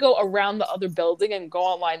have to go around the other building and go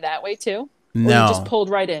online that way too? No, or you just pulled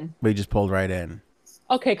right in. We just pulled right in.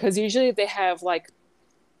 Okay, because usually they have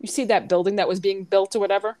you see that building that was being built or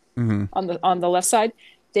whatever on the left side.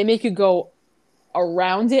 They make you go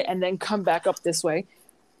around it and then come back up this way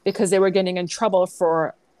because they were getting in trouble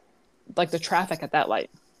for the traffic at that light.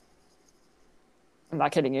 I'm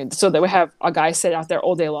not kidding you. So they would have a guy sit out there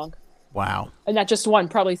all day long. Wow. And not just one,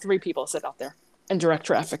 probably 3 people sit out there in direct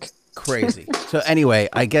traffic. Crazy. So anyway,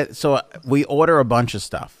 we order a bunch of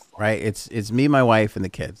stuff, right? It's me, my wife, and the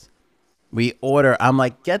kids. We order. I'm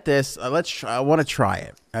like, get this. Let's try. I want to try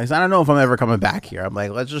it. I don't know if I'm ever coming back here. I'm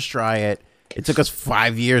like, let's just try it. It took us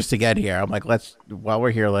 5 years to get here. I'm like, while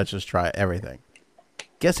we're here, let's just try everything.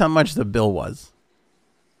 Guess how much the bill was?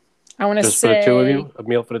 I want to say. Just for the 2 of you? A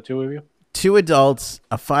meal for the 2 of you? 2 adults,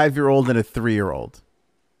 a 5-year-old, and a 3-year-old.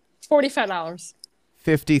 $45.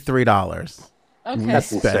 $53. Okay.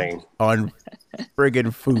 That's insane. On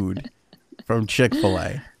friggin' food from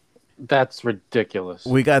Chick-fil-A. That's ridiculous.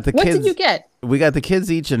 We got the kids. What did you get? We got the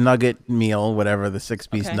kids each a nugget meal, whatever the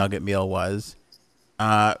 6-piece nugget meal was.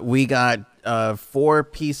 We got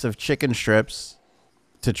 4-piece of chicken strips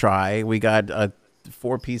to try. We got a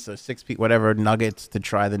 4-piece of 6-piece whatever nuggets to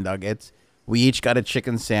try the nuggets. We each got a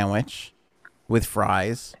chicken sandwich with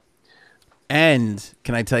fries. And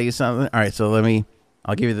can I tell you something? All right, so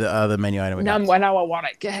I'll give you the menu item. Now I want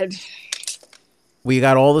it. Go ahead. We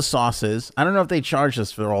got all the sauces. I don't know if they charged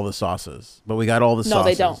us for all the sauces, but we got all the sauces. No,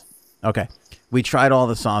 they don't. Okay. We tried all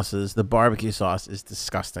the sauces. The barbecue sauce is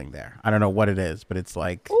disgusting there. I don't know what it is, but it's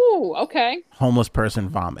like Ooh, okay. homeless person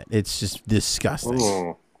vomit. It's just disgusting.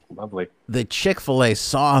 Ooh, lovely. The Chick-fil-A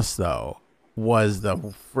sauce, though, was the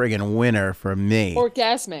friggin' winner for me.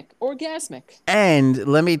 Orgasmic. And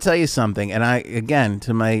let me tell you something. And again,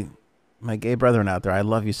 to my gay brethren out there, I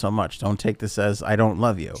love you so much. Don't take this as I don't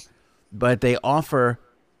love you. But they offer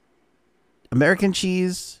American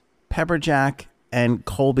cheese, pepper jack, and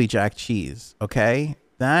Colby Jack cheese. Okay,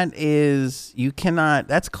 that's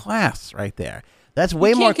class right there. That's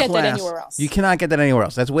way more class. You can't get that anywhere else. You cannot get that anywhere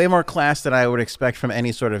else. That's way more class than I would expect from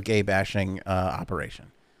any sort of gay bashing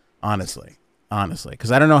operation. Honestly,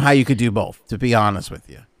 because I don't know how you could do both. To be honest with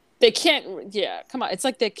you, they can't. Yeah, come on. It's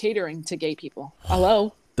like they're catering to gay people.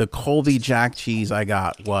 Hello. The Colby Jack cheese I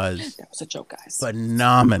got was a joke, guys.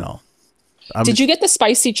 Phenomenal. Did you get the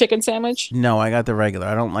spicy chicken sandwich? No, I got the regular.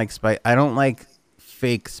 I don't like I don't like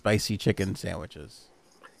fake spicy chicken sandwiches.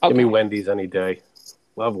 Okay. Give me Wendy's any day.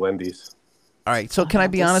 Love Wendy's. All right, so can I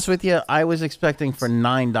be honest with you? I was expecting for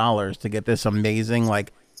 $9 to get this amazing,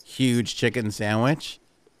 like, huge chicken sandwich.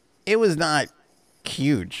 It was not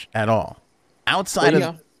huge at all. Outside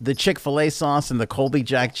of the Chick-fil-A sauce and the Colby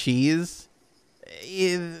Jack cheese,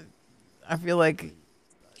 I feel like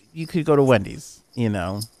you could go to Wendy's, you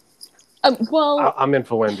know. Well, I'm in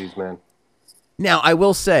for Wendy's, man. Now, I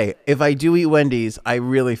will say, if I do eat Wendy's, I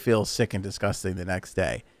really feel sick and disgusting the next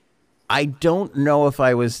day. I don't know if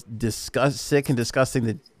I was sick and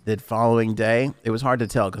disgusting the following day. It was hard to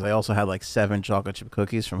tell because I also had like 7 chocolate chip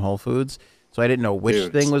cookies from Whole Foods. So I didn't know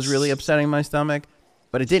which thing was really upsetting my stomach.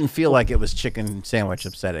 But it didn't feel like it was chicken sandwich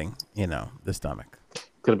upsetting, the stomach.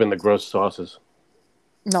 Could have been the gross sauces.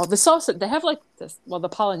 No, the sauce, they have like this. Well, the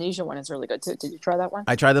Polynesian one is really good too. Did you try that one?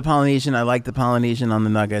 I tried the Polynesian. I liked the Polynesian on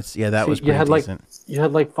the nuggets. Yeah, that was pretty decent. You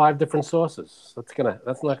had like 5 different sauces.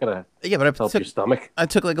 That's not gonna help your stomach. I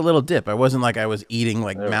took like a little dip. I wasn't like I was eating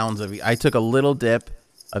like mounds of I took a little dip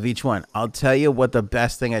of each one. I'll tell you what the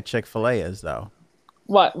best thing at Chick-fil-A is though.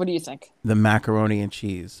 What do you think? The macaroni and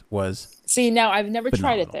cheese was now I've never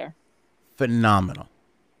tried it there. Phenomenal.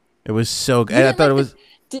 It was so good. I thought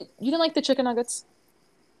you didn't like the chicken nuggets?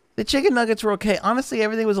 The chicken nuggets were okay. Honestly,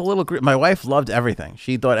 everything was a little... My wife loved everything.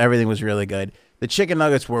 She thought everything was really good. The chicken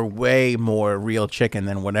nuggets were way more real chicken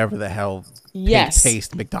than whatever the hell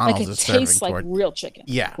taste McDonald's is serving. It tastes like real chicken.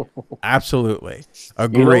 Yeah, absolutely.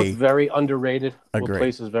 Agree. You know what's very underrated? Agree. What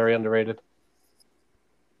place is very underrated?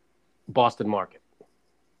 Boston Market.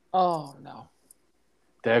 Oh, no.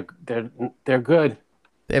 They're good.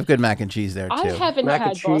 They have good mac and cheese there, too. I haven't mac had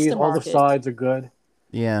and cheese, Boston all Market. the sides are good.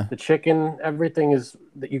 Yeah. The chicken, everything is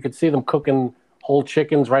that you could see them cooking whole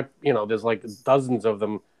chickens right. There's like dozens of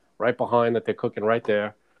them right behind that they're cooking right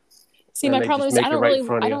there. See, my problem is I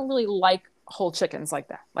don't really like whole chickens like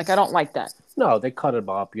that. Like I don't like that. No, they cut it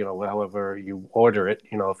up. However you order it.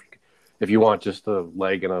 If you want just a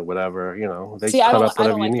leg and a whatever. They cut up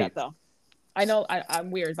whatever you need. That though. I know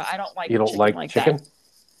I'm weird, but I don't like. You don't like chicken? That.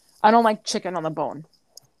 I don't like chicken on the bone.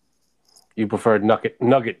 You prefer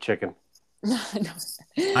nugget chicken. No.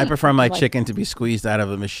 I prefer my chicken to be squeezed out of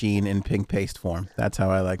a machine in pink paste form. That's how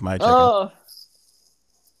I like my chicken. Oh.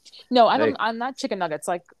 No, I don't. I'm not chicken nuggets.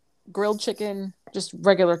 Like grilled chicken, just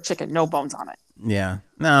regular chicken, no bones on it. Yeah,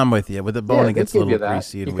 no, I'm with you. With the bone, it gets a little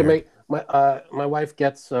greasy and weird. My wife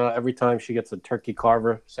gets every time she gets a turkey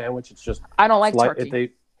carver sandwich. It's just I don't like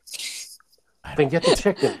turkey. Then get the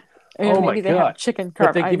chicken. Oh my god, chicken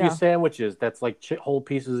carver. But they give you sandwiches. That's like whole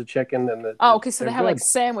pieces of chicken and okay, so they have like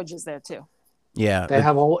sandwiches there too. Yeah, they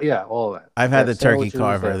have all of that. I've had the turkey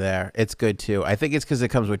carver there. It's good too. I think it's because it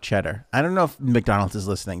comes with cheddar. I don't know if McDonald's is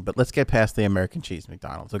listening, but let's get past the American cheese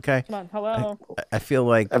McDonald's, okay? Come on, hello. I feel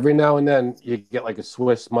like every now and then you get like a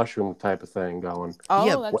Swiss mushroom type of thing going. Oh,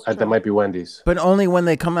 yeah, that's true. That might be Wendy's. But only when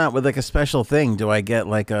they come out with like a special thing do I get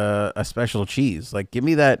like a special cheese. Like give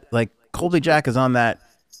me that. Like Colby Jack is on that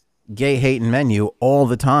gay hating menu all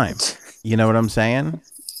the time. You know what I'm saying?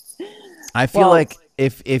 I feel like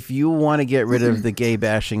if you want to get rid of the gay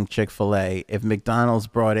bashing Chick-fil-A, if McDonald's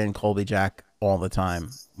brought in Colby Jack all the time,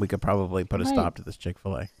 we could probably put a stop to this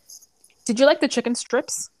Chick-fil-A. Did you like the chicken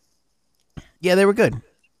strips? Yeah, they were good.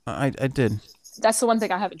 I did. That's the one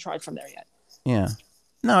thing I haven't tried from there yet. Yeah.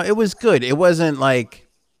 No, it was good. It wasn't like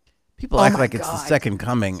people act like it's the second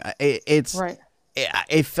coming. It's right.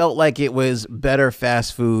 It felt like it was better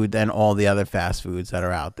fast food than all the other fast foods that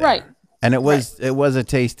are out there. Right. And it was a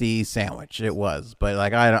tasty sandwich. It was, but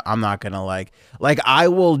like I'm not gonna like I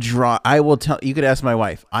will tell you could ask my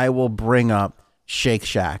wife. I will bring up Shake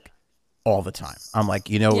Shack all the time. I'm like,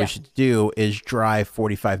 what we should do is drive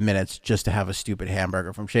 45 minutes just to have a stupid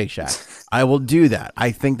hamburger from Shake Shack. I will do that.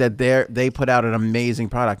 I think that they put out an amazing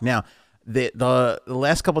product. Now, the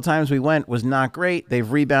last couple times we went was not great.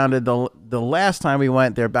 They've rebounded. The last time we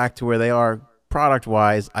went, they're back to where they are product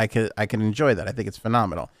wise. I can enjoy that. I think it's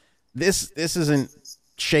phenomenal. This isn't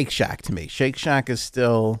Shake Shack to me. Shake Shack is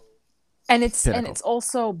still pinnacle. And it's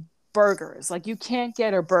also burgers. Like you can't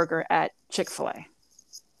get a burger at Chick-fil-A.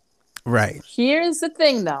 Right. Here's the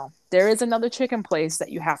thing though. There is another chicken place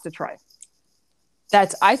that you have to try.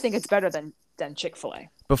 I think it's better than Chick-fil-A.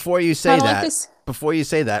 Before you say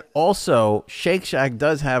that, also Shake Shack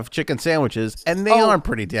does have chicken sandwiches and they are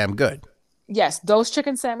pretty damn good. Yes, those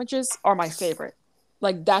chicken sandwiches are my favorite.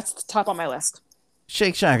 Like that's the top on my list.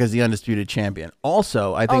 Shake Shack is the undisputed champion.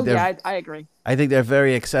 Also, I think I agree. I think they're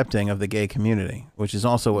very accepting of the gay community, which is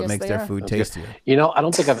also what makes their food tastier. I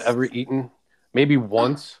don't think I've ever eaten, maybe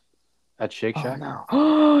once, at Shake Shack.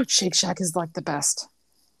 No. Shake Shack is like the best.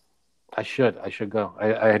 I should go.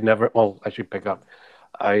 I had never. Well, I should pick up.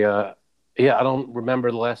 I don't remember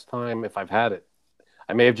the last time if I've had it.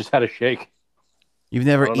 I may have just had a shake. You've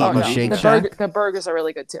never eaten a Shake Shack? The burgers are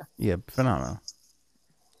really good too. Yeah, phenomenal.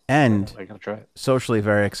 And I gotta try it. Socially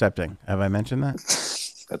very accepting. Have I mentioned that?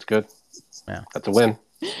 That's good. Yeah, that's a win.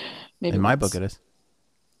 Maybe in my book it is.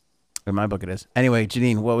 In my book it is. Anyway,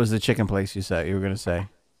 Janine, what was the chicken place you were going to say?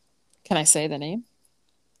 Can I say the name?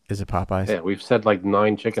 Is it Popeyes? Yeah, we've said like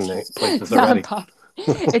 9 chicken places already.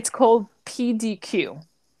 It's called PDQ.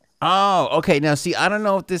 Oh, okay. Now, see, I don't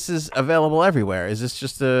know if this is available everywhere. Is this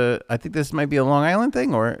just I think this might be a Long Island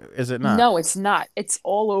thing, or is it not? No, it's not. It's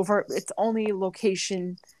all over. It's only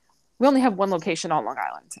location. We only have one location on Long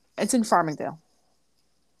Island. It's in Farmingdale.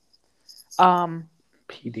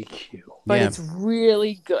 PDQ. But it's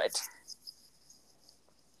really good.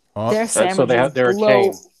 Oh, their sandwiches so they're a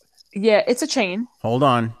chain. Yeah, it's a chain. Hold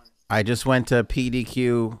on. I just went to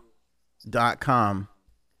pdq.com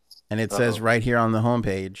and it says right here on the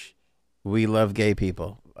homepage, we love gay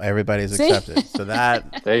people. Everybody's accepted. So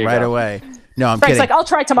that right away. No, I'm kidding. Frank's like, I'll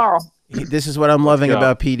try tomorrow. This is what I'm loving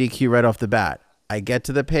about PDQ right off the bat. I get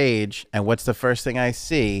to the page, and what's the first thing I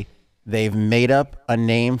see? They've made up a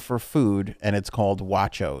name for food, and it's called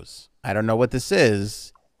Wachos. I don't know what this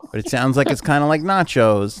is, but it sounds like it's kind of like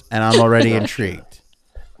nachos, and I'm already intrigued.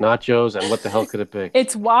 Nachos, and what the hell could it be?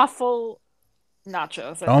 It's waffle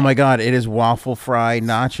nachos. Oh my God, it is waffle fry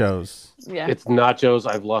nachos. Yeah. It's nachos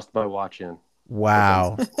I've lost my watch in.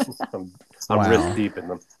 Wow. I'm wrist deep in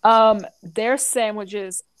them. Their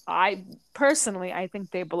sandwiches, I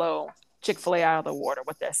think they blow Chick-fil-A out of the water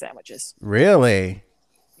with their sandwiches. Really?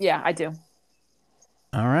 Yeah, I do.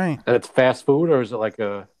 All right. And it's fast food, or is it like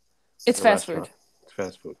It's fast food. It's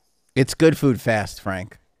fast food. It's good food fast,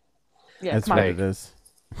 Frank. Yeah, that's what it is.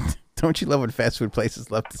 Don't you love when fast food places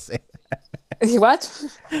love to say that? What?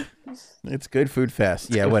 It's good food fast.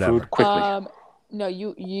 It's yeah, whatever. Food quickly. No,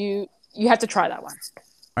 you have to try that one.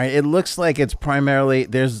 All right. It looks like it's primarily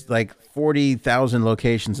there's like 40,000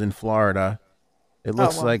 locations in Florida. It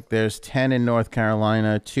looks like there's 10 in North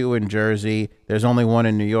Carolina, 2 in Jersey. There's only 1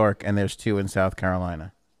 in New York, and there's 2 in South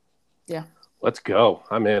Carolina. Yeah. Let's go.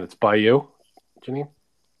 I'm in. It's by you, Janine?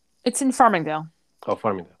 It's in Farmingdale. Oh,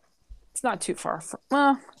 Farmingdale. It's not too far.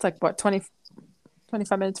 It's like,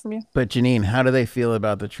 25 minutes from you? But, Janine, how do they feel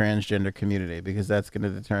about the transgender community? Because that's going to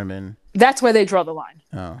determine... That's where they draw the line.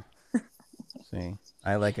 Oh. See,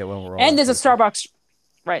 I like it when we're all... And there's a Starbucks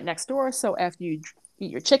right next door, so after you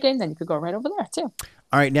eat your chicken, then you could go right over there, too.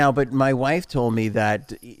 All right, now, but my wife told me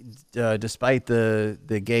that despite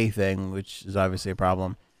the gay thing, which is obviously a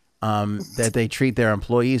problem, that they treat their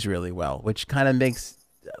employees really well, which kind of makes...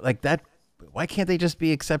 like that. Why can't they just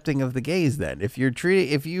be accepting of the gays then? If you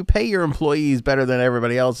pay your employees better than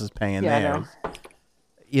everybody else is paying theirs,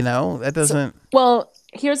 that doesn't. Well,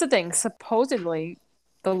 here's the thing. Supposedly,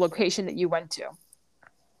 the location that you went to,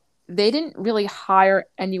 they didn't really hire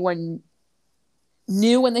anyone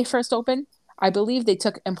new when they first opened. I believe they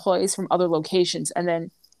took employees from other locations and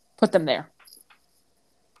then put them there.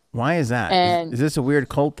 Why is that? And is this a weird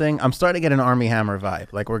cult thing? I'm starting to get an Army Hammer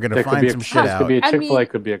vibe. Like we're gonna find some shit out. Could be a Chick-fil-A,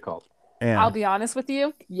 could be a cult. Yeah. I'll be honest with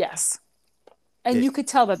you. Yes. And you could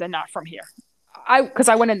tell that they're not from here. Because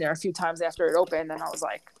I went in there a few times after it opened and I was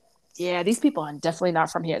like, yeah, these people are definitely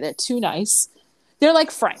not from here. They're too nice. They're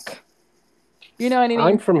like Frank. You know what I mean?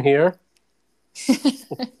 I'm from here.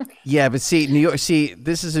 Yeah, but see, New York. See,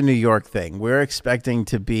 this is a New York thing. We're expecting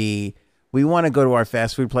to be We want to go to our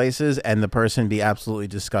fast food places and the person be absolutely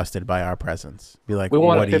disgusted by our presence. Be like, We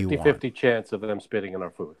want what a do you want? 50-50 chance of them spitting in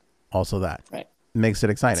our food. Also that. Right. Makes it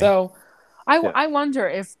exciting. So Yeah. I wonder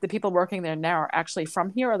if the people working there now are actually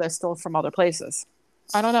from here or they're still from other places.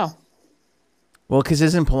 I don't know. Well, because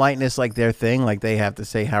isn't politeness like their thing? Like they have to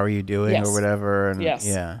say, how are you doing Yes. or whatever. And Yes.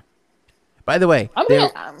 yeah. By the way, I'm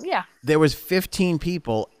gonna, yeah. there was 15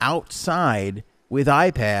 people outside with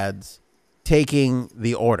iPads taking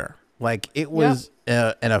the order. Like it was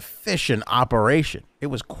an efficient operation. It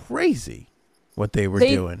was crazy what they were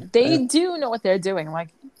doing. They do know what they're doing. Like,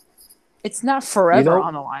 it's not forever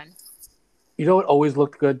on the line. You know what always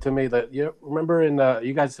looked good to me? That you remember in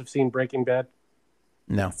you guys have seen Breaking Bad?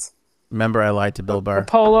 No. Remember I lied to Bill Burr?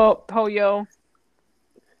 Pollo.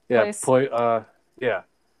 Yeah, Place.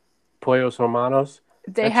 Pollos Hermanos.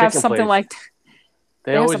 They That have chicken something place, like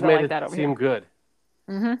They have always something made like it that over seem here. good.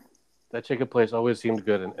 Mm-hmm. That chicken place always seemed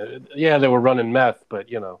good, and they were running meth, but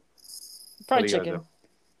you know, Fried what are you gonna chicken. do?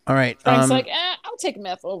 All right. Frank's like, I'll take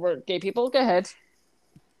meth over gay people. Go ahead.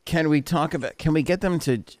 Can we get them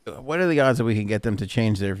to, what are the odds that we can get them to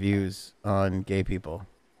change their views on gay people?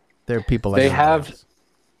 They're people like They us. have.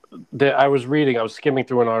 I was skimming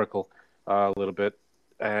through an article a little bit,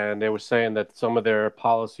 and they were saying that some of their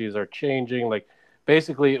policies are changing. Like,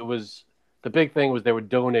 basically, the big thing was they were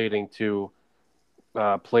donating to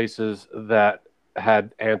places that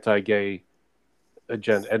had anti-gay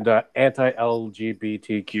agenda and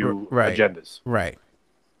anti-LGBTQ agendas. Right.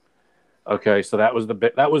 Okay, so that was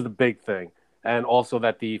the big thing, and also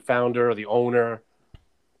that the founder or the owner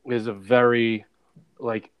is a very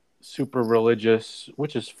super religious,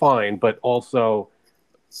 which is fine, but also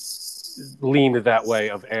leaned that way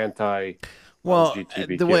of anti. Well,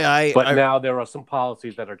 LGBTQ. the way but now there are some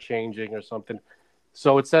policies that are changing or something.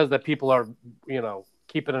 So it says that people are,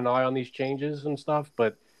 keeping an eye on these changes and stuff,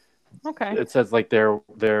 but Okay. it says like they're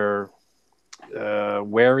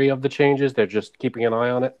wary of the changes. They're just keeping an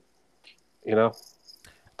eye on it.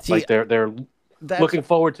 See, like they're looking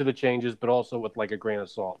forward to the changes, but also with like a grain of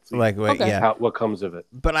salt. See what comes of it.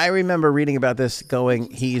 But I remember reading about this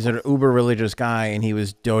he's an uber religious guy and he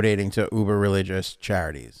was donating to uber religious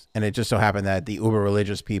charities. And it just so happened that the uber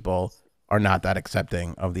religious people are not that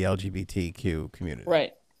accepting of the LGBTQ community.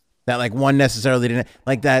 Right. That one necessarily didn't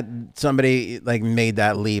like that somebody made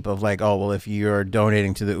that leap of oh, well, if you're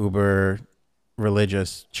donating to the uber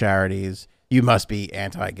religious charities, you must be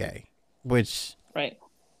anti-gay, which right.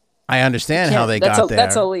 I understand how they got there.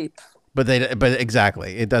 That's a leap. But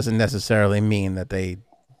exactly, it doesn't necessarily mean that they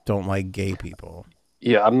don't like gay people.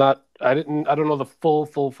 Yeah, I don't know the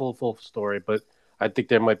full story, but I think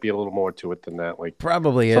there might be a little more to it than that.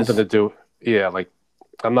 Probably something is to do. Yeah,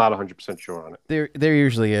 I'm not 100% sure on it. There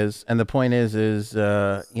usually is, and the point is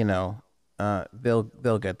they'll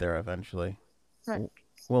get there eventually. Right.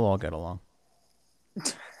 We'll all get along.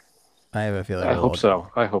 I have a feeling. I hope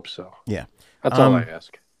so. Yeah, that's all I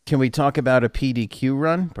ask. Can we talk about a PDQ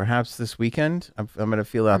run, perhaps this weekend? I'm going to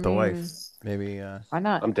feel out the wife. Maybe. Why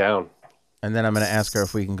not? I'm down. And then I'm going to ask her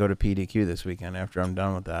if we can go to PDQ this weekend after I'm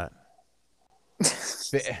done with that.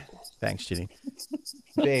 Thanks, Ginny.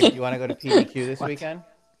 Babe, you want to go to PDQ this weekend?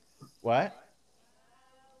 What?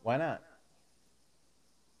 Why not?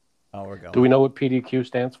 Oh, we're going. Do we know what PDQ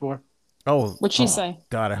stands for? Oh, what'd she say?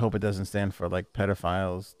 God, I hope it doesn't stand for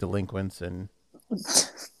pedophiles, delinquents, and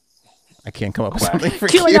I can't come up with something for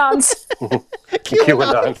QAnons.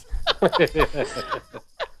 QAnons.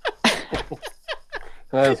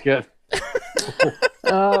 That's good.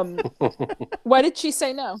 Why did she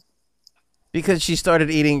say no? Because she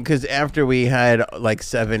started eating, because after we had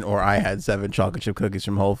I had 7 chocolate chip cookies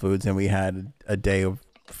from Whole Foods and we had a day of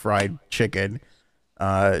fried chicken,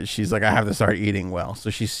 she's like, I have to start eating well. So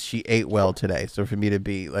she ate well today. So for me to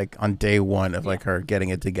be on day 1 of her getting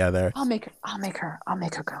it together. I'll make her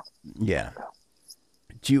go. Yeah.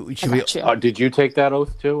 Should we? Did you take that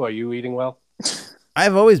oath too? Are you eating well?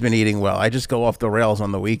 I've always been eating well. I just go off the rails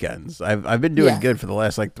on the weekends. I've been doing good for the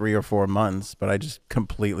last 3 or 4 months, but I just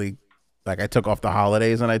completely I took off the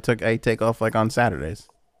holidays and I take off on Saturdays.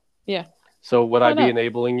 Yeah. So would I be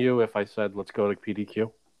enabling you if I said let's go to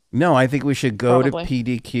PDQ? No, I think we should go to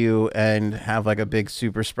PDQ and have a big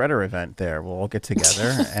super spreader event there. We'll all get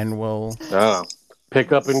together and we'll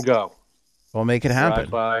pick up and go. We'll make it happen.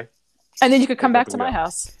 Bye. And then you could come back to my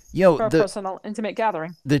house. For a personal, intimate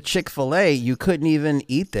gathering. The Chick-fil-A, you couldn't even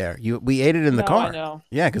eat there. We ate it in the car. I know.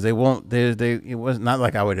 Yeah, because they won't. It was not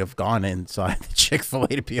like I would have gone inside the Chick-fil-A,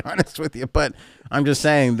 to be honest with you. But I'm just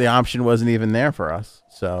saying the option wasn't even there for us.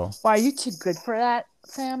 So why are you too good for that,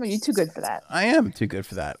 Sam? Are you too good for that? I am too good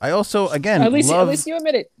for that. I also, again, at least you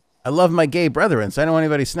admit it. I love my gay brethren, so I don't want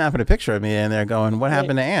anybody snapping a picture of me in there going, "What Right.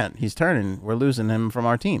 happened to Ant? He's turning. We're losing him from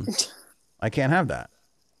our team." I can't have that.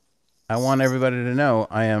 I want everybody to know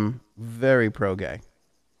I am very pro-gay.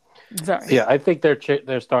 Very. Yeah, I think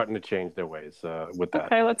they're starting to change their ways with that.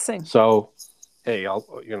 Okay, let's see. So, hey, I'll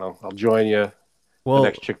join you the Well,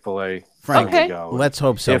 next Chick-fil-A. Frank, Okay. let's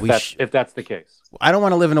hope so. If that's the case. I don't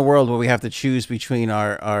want to live in a world where we have to choose between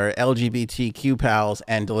our LGBTQ pals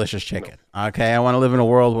and delicious chicken. Okay, I want to live in a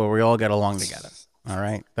world where we all get along together. All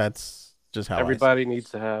right, that's just how Everybody needs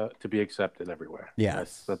to be accepted everywhere.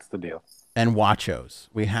 Yes. That's the deal. And wachos.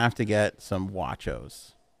 We have to get some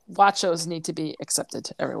wachos. Wachos need to be accepted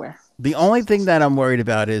everywhere. The only thing that I'm worried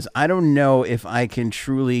about is I don't know if I can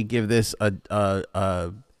truly give this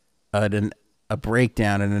a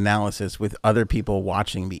breakdown and analysis with other people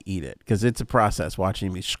watching me eat it, because it's a process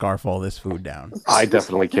watching me scarf all this food down. I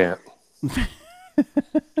definitely can't.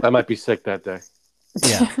 I might be sick that day.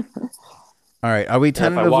 Yeah. All right. Are we And if I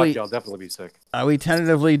watch tentatively? you, I'll definitely be sick. Are we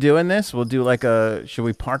tentatively doing this? We'll do like a. Should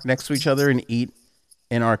we park next to each other and eat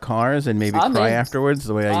in our cars and maybe I'm cry in. afterwards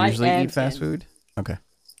the way I I usually am eat fast in. food? Okay.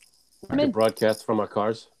 We can broadcast from our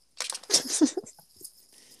cars.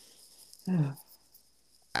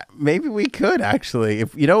 Maybe we could actually.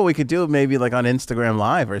 If you know what we could do, maybe like on Instagram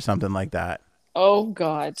Live or something like that. Oh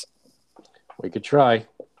God. We could try.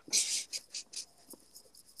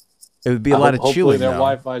 It would be a lot of Hopefully chewing. their though.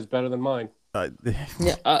 Wi-Fi is better than mine.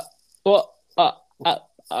 Yeah.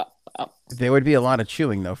 There would be a lot of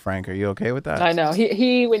chewing though, Frank. Are you okay with that? I know.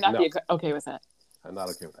 He would not No. be okay with that. I'm not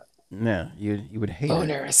okay with that. Yeah, you would hate it.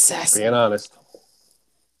 Boner assassin. Being honest.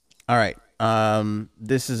 All right.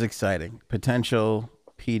 This is exciting. Potential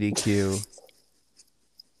PDQ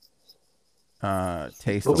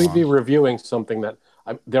taste. But we'd along. be reviewing something that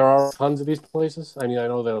there are tons of these places. I mean, I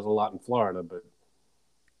know there's a lot in Florida, but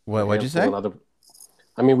What'd you say?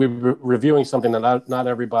 I mean, we're reviewing something that not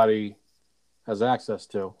everybody has access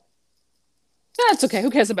to. That's okay. Who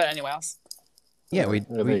cares about anyone else? Yeah,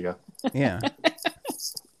 There you go. yeah.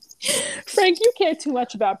 Frank, you care too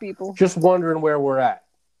much about people. Just wondering where we're at.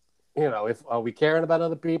 You know, are we caring about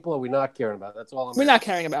other people? Or are we not caring about? That's all. We're not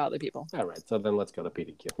caring about other people. All right, so then let's go to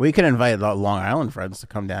PDQ. We could invite Long Island friends to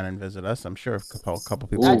come down and visit us. I'm sure a couple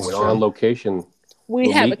people. Ooh, would. on location. We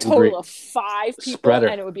We'll have a meet and total greet. of 5 people, Spreader.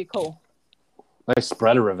 and it would be cool. Nice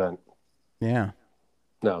spreader event. Yeah.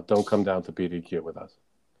 No, don't come down to PDQ with us.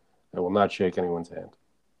 I will not shake anyone's hand.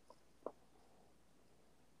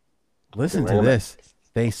 Listen to this.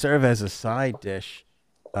 They serve as a side dish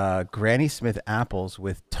Granny Smith apples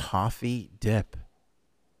with toffee dip.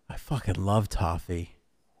 I fucking love toffee.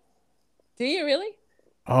 Do you really?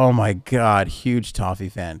 Oh my God. Huge toffee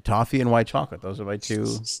fan. Toffee and white chocolate. Those are my two.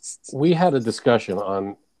 We had a discussion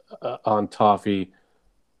on toffee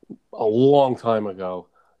a long time ago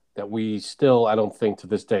that we still, I don't think to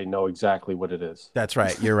this day, know exactly what it is. That's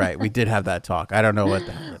right. You're right. We did have that talk. I don't know what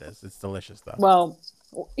the hell it is. It's delicious though. Well,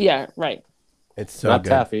 yeah, right. It's so Not good.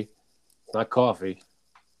 taffy, not coffee.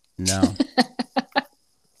 No.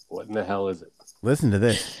 What in the hell is it? Listen to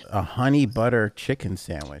this. A honey butter chicken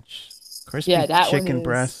sandwich. Crispy Yeah, that one chicken is-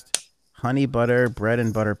 breast, honey butter, bread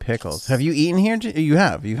and butter pickles. Have you eaten here? You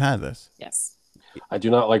have. You've had this. Yes. I do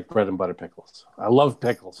not like bread and butter pickles. I love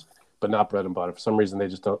pickles, but not bread and butter. For some reason, they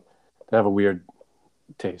just don't. They have a weird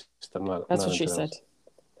taste. I'm not. That's I'm not what she into said.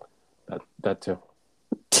 those. That too.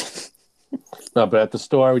 No, but at the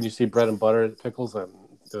store when you see bread and butter pickles, ugh.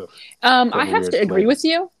 I have weird to agree flavor. with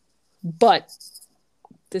you, but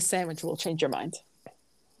this sandwich will change your mind.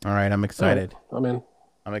 All right. I'm excited. I'm in.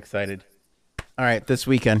 I'm excited. All right. This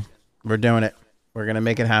weekend, we're doing it. We're going to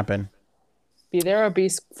make it happen. Be there or be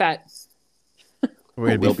fat.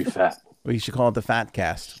 We're We'll gonna be fat. We should call it the Fat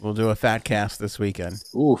Cast. We'll do a Fat Cast this weekend.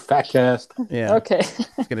 Ooh, fat cast. Yeah. Okay.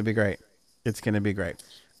 It's going to be great. It's going to be great.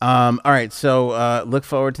 All right. So look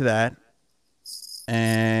forward to that.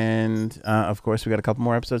 And of course, we got a couple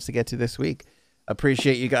more episodes to get to this week.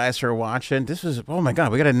 Appreciate you guys for watching. This was, oh my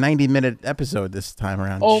God, we got a 90-minute episode this time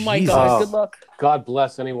around. Oh my Jesus. God. Good luck. God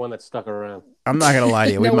bless anyone that stuck around. I'm not going to lie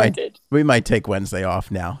to you. No one did. We might take Wednesday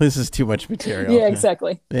off now. This is too much material. Yeah,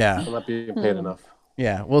 exactly. Yeah. I'm not being paid enough.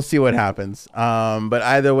 Yeah. We'll see what happens. But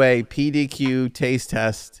either way, PDQ taste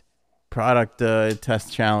test, product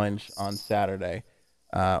test challenge on Saturday.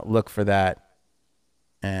 Look for that.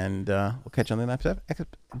 And we'll catch you on the next episode.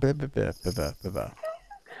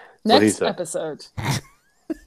 What he Next said. episode.